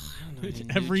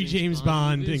 Every James James Bond,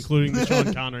 Bond movies. including the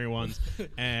Sean Connery ones,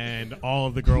 and all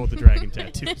of the girl with the dragon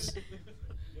tattoos.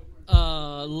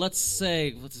 Let's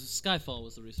say Skyfall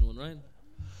was the recent one, right?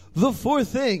 The 4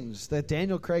 things that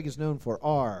Daniel Craig is known for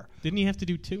are. Didn't he have to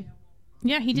do 2?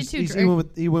 Yeah, he did too.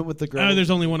 He went with the girl. Oh, there's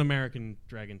only one American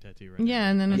dragon tattoo, right? Yeah,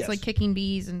 and then it's Yes. like kicking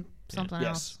bees and something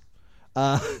else.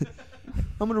 Yes.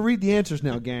 I'm going to read the answers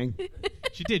now, gang.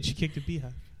 She did. She kicked a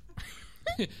beehive.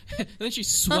 And then she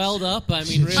swelled up. I mean,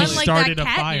 She really. Unlike started that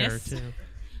a fire, Katniss.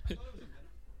 too.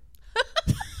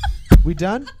 We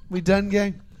done? We done,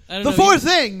 gang? I don't The know, 4 you-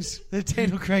 things that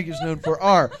Daniel Craig is known for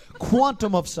are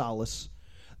Quantum of Solace,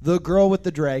 The Girl with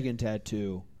the Dragon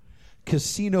Tattoo,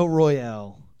 Casino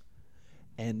Royale,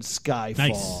 and Skyfall.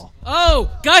 Nice. Oh,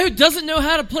 guy who doesn't know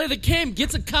how to play the game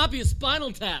gets a copy of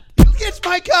Spinal Tap. It's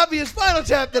my copy of Spinal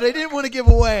Tap that I didn't want to give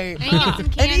away. And you get some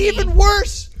And candy. even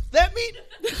worse, that means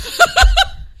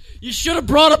You should have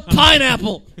brought a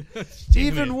pineapple.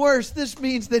 even worse. This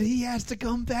means that he has to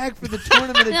come back for the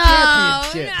tournament of No,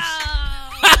 championships.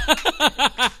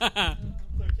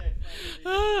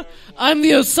 no. I'm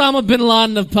the Osama bin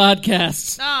Laden of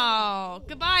podcasts. Oh,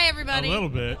 goodbye, A everybody. little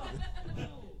bit.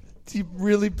 To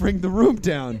really bring the room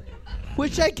down,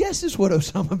 which I guess is what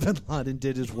Osama bin Laden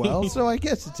did as well. So I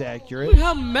guess it's accurate.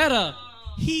 How meta.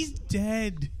 He's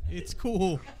dead. It's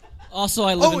cool. Also,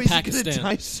 I live in Is he Pakistan. gonna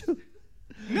die soon?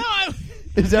 No,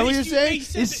 Is that what you're saying?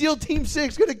 Is SEAL Team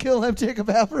 6 going to kill M. Jacob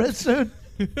Alvarez soon?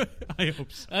 I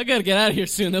hope so. I gotta get out of here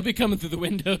soon. They'll be coming through the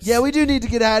windows. Yeah, we do need to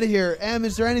get out of here. Em,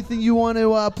 is there anything you want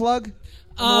to plug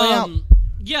on the way out?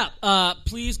 Yeah,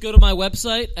 please go to my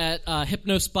website at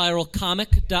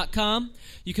hypnospiralcomic.com.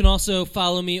 You can also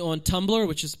follow me on Tumblr,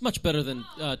 which is much better than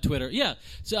Twitter. Yeah,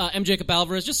 so, M. Jacob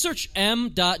Alvarez. Just search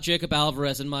M.Jacob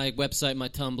Alvarez and my website, my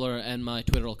Tumblr, and my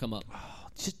Twitter will come up.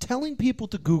 Just telling people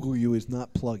to Google you is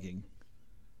not plugging.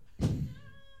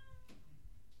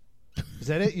 Is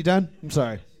that it? You done? I'm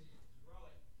sorry.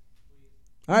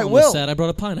 All right, I'm Will. sad I brought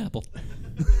a pineapple.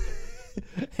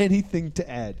 Anything to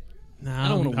add? No, I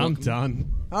don't wanna I'm work.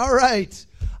 done. All right.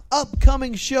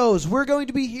 Upcoming shows. We're going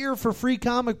to be here for Free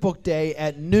Comic Book Day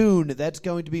at noon. That's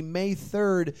going to be May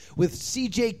 3rd with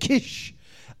CJ Kish.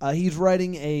 He's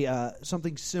writing a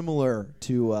something similar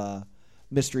to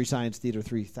Mystery Science Theater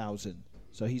 3000.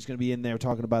 So he's going to be in there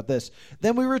talking about this.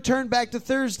 Then we return back to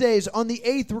Thursdays. On the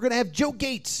 8th, we're going to have Joe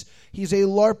Gates. He's a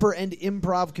LARPer and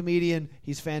improv comedian.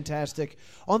 He's fantastic.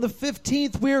 On the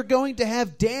 15th, we're going to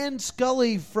have Dan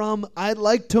Scully from I'd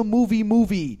Like to Movie.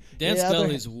 Dan The other-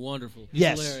 Scully's wonderful. He's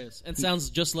Yes. hilarious. And sounds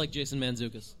just like Jason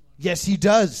Mantzoukas. Yes, he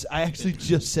does. I actually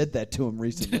just said that to him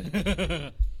recently.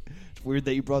 It's weird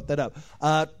that you brought that up.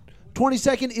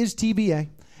 22nd is TBA.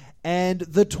 And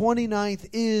the 29th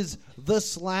is the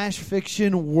Slash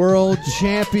Fiction World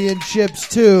Championships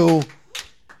 2,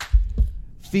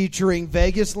 featuring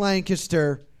Vegas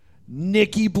Lancaster,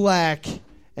 Nikki Black,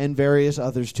 and various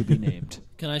others to be named.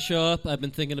 Can I show up? I've been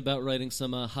thinking about writing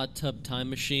some hot tub time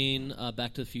machine,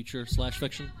 Back to the Future /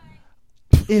 fiction.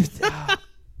 If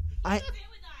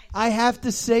I have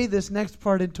to say this next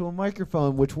part into a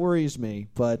microphone, which worries me,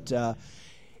 but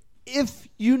if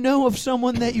you know of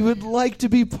someone that you would like to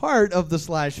be part of the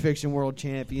Slash Fiction World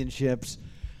Championships,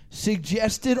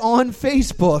 suggest it on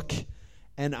Facebook,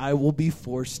 and I will be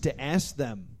forced to ask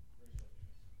them.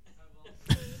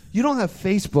 You don't have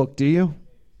Facebook, do you?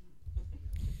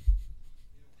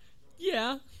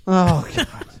 Yeah. Oh, God.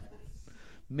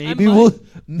 Maybe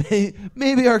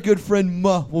maybe our good friend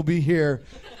Muh will be here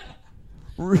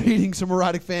reading some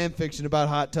erotic fan fiction about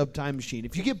Hot Tub Time Machine.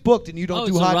 If you get booked and you don't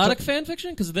do it's Hot erotic Tub... fan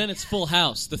fiction? Because then it's Full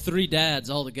House. The three dads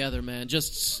all together, man.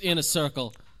 Just in a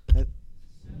circle.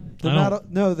 No,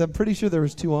 I'm pretty sure there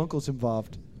was 2 uncles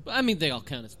involved. I mean, they all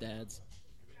count as dads.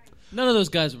 None of those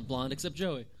guys were blonde except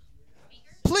Joey.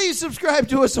 Please subscribe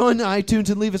to us on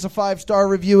iTunes and leave us a 5-star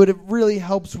review. It really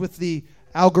helps with the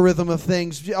algorithm of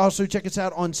things. Also, check us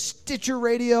out on Stitcher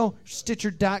Radio,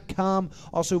 Stitcher.com.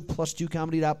 Also,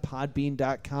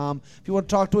 plus2comedy.podbean.com. If you want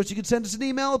to talk to us, you can send us an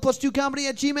email at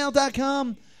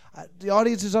plus2comedy@gmail.com. The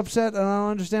audience is upset, and I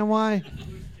don't understand why.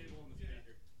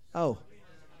 Oh.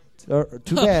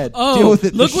 Too bad. Oh, Deal with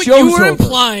it. look The what show's you were over.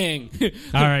 implying.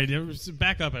 All right,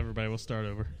 back up, everybody. We'll start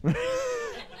over.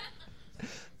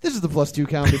 This is the Plus 2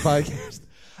 Comedy Podcast.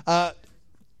 I've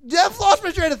lost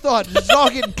my train of thought. This is all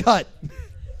getting cut.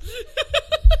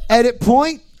 Edit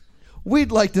point.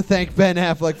 we'd like to thank Ben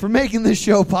Affleck for making this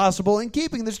show possible and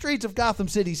keeping the streets of Gotham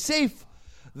City safe.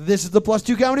 This is the Plus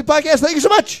 2 Comedy Podcast. Thank you so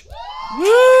much.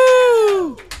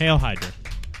 Woo! Hail Hydra.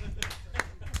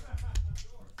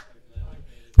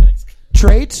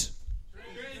 Traits.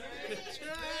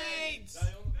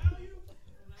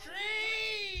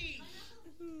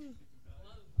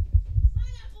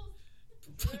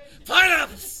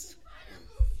 Pineapples!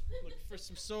 Looking for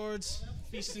some swords.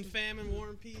 Feast and famine, war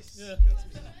and peace. Yeah. Got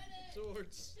some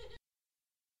swords.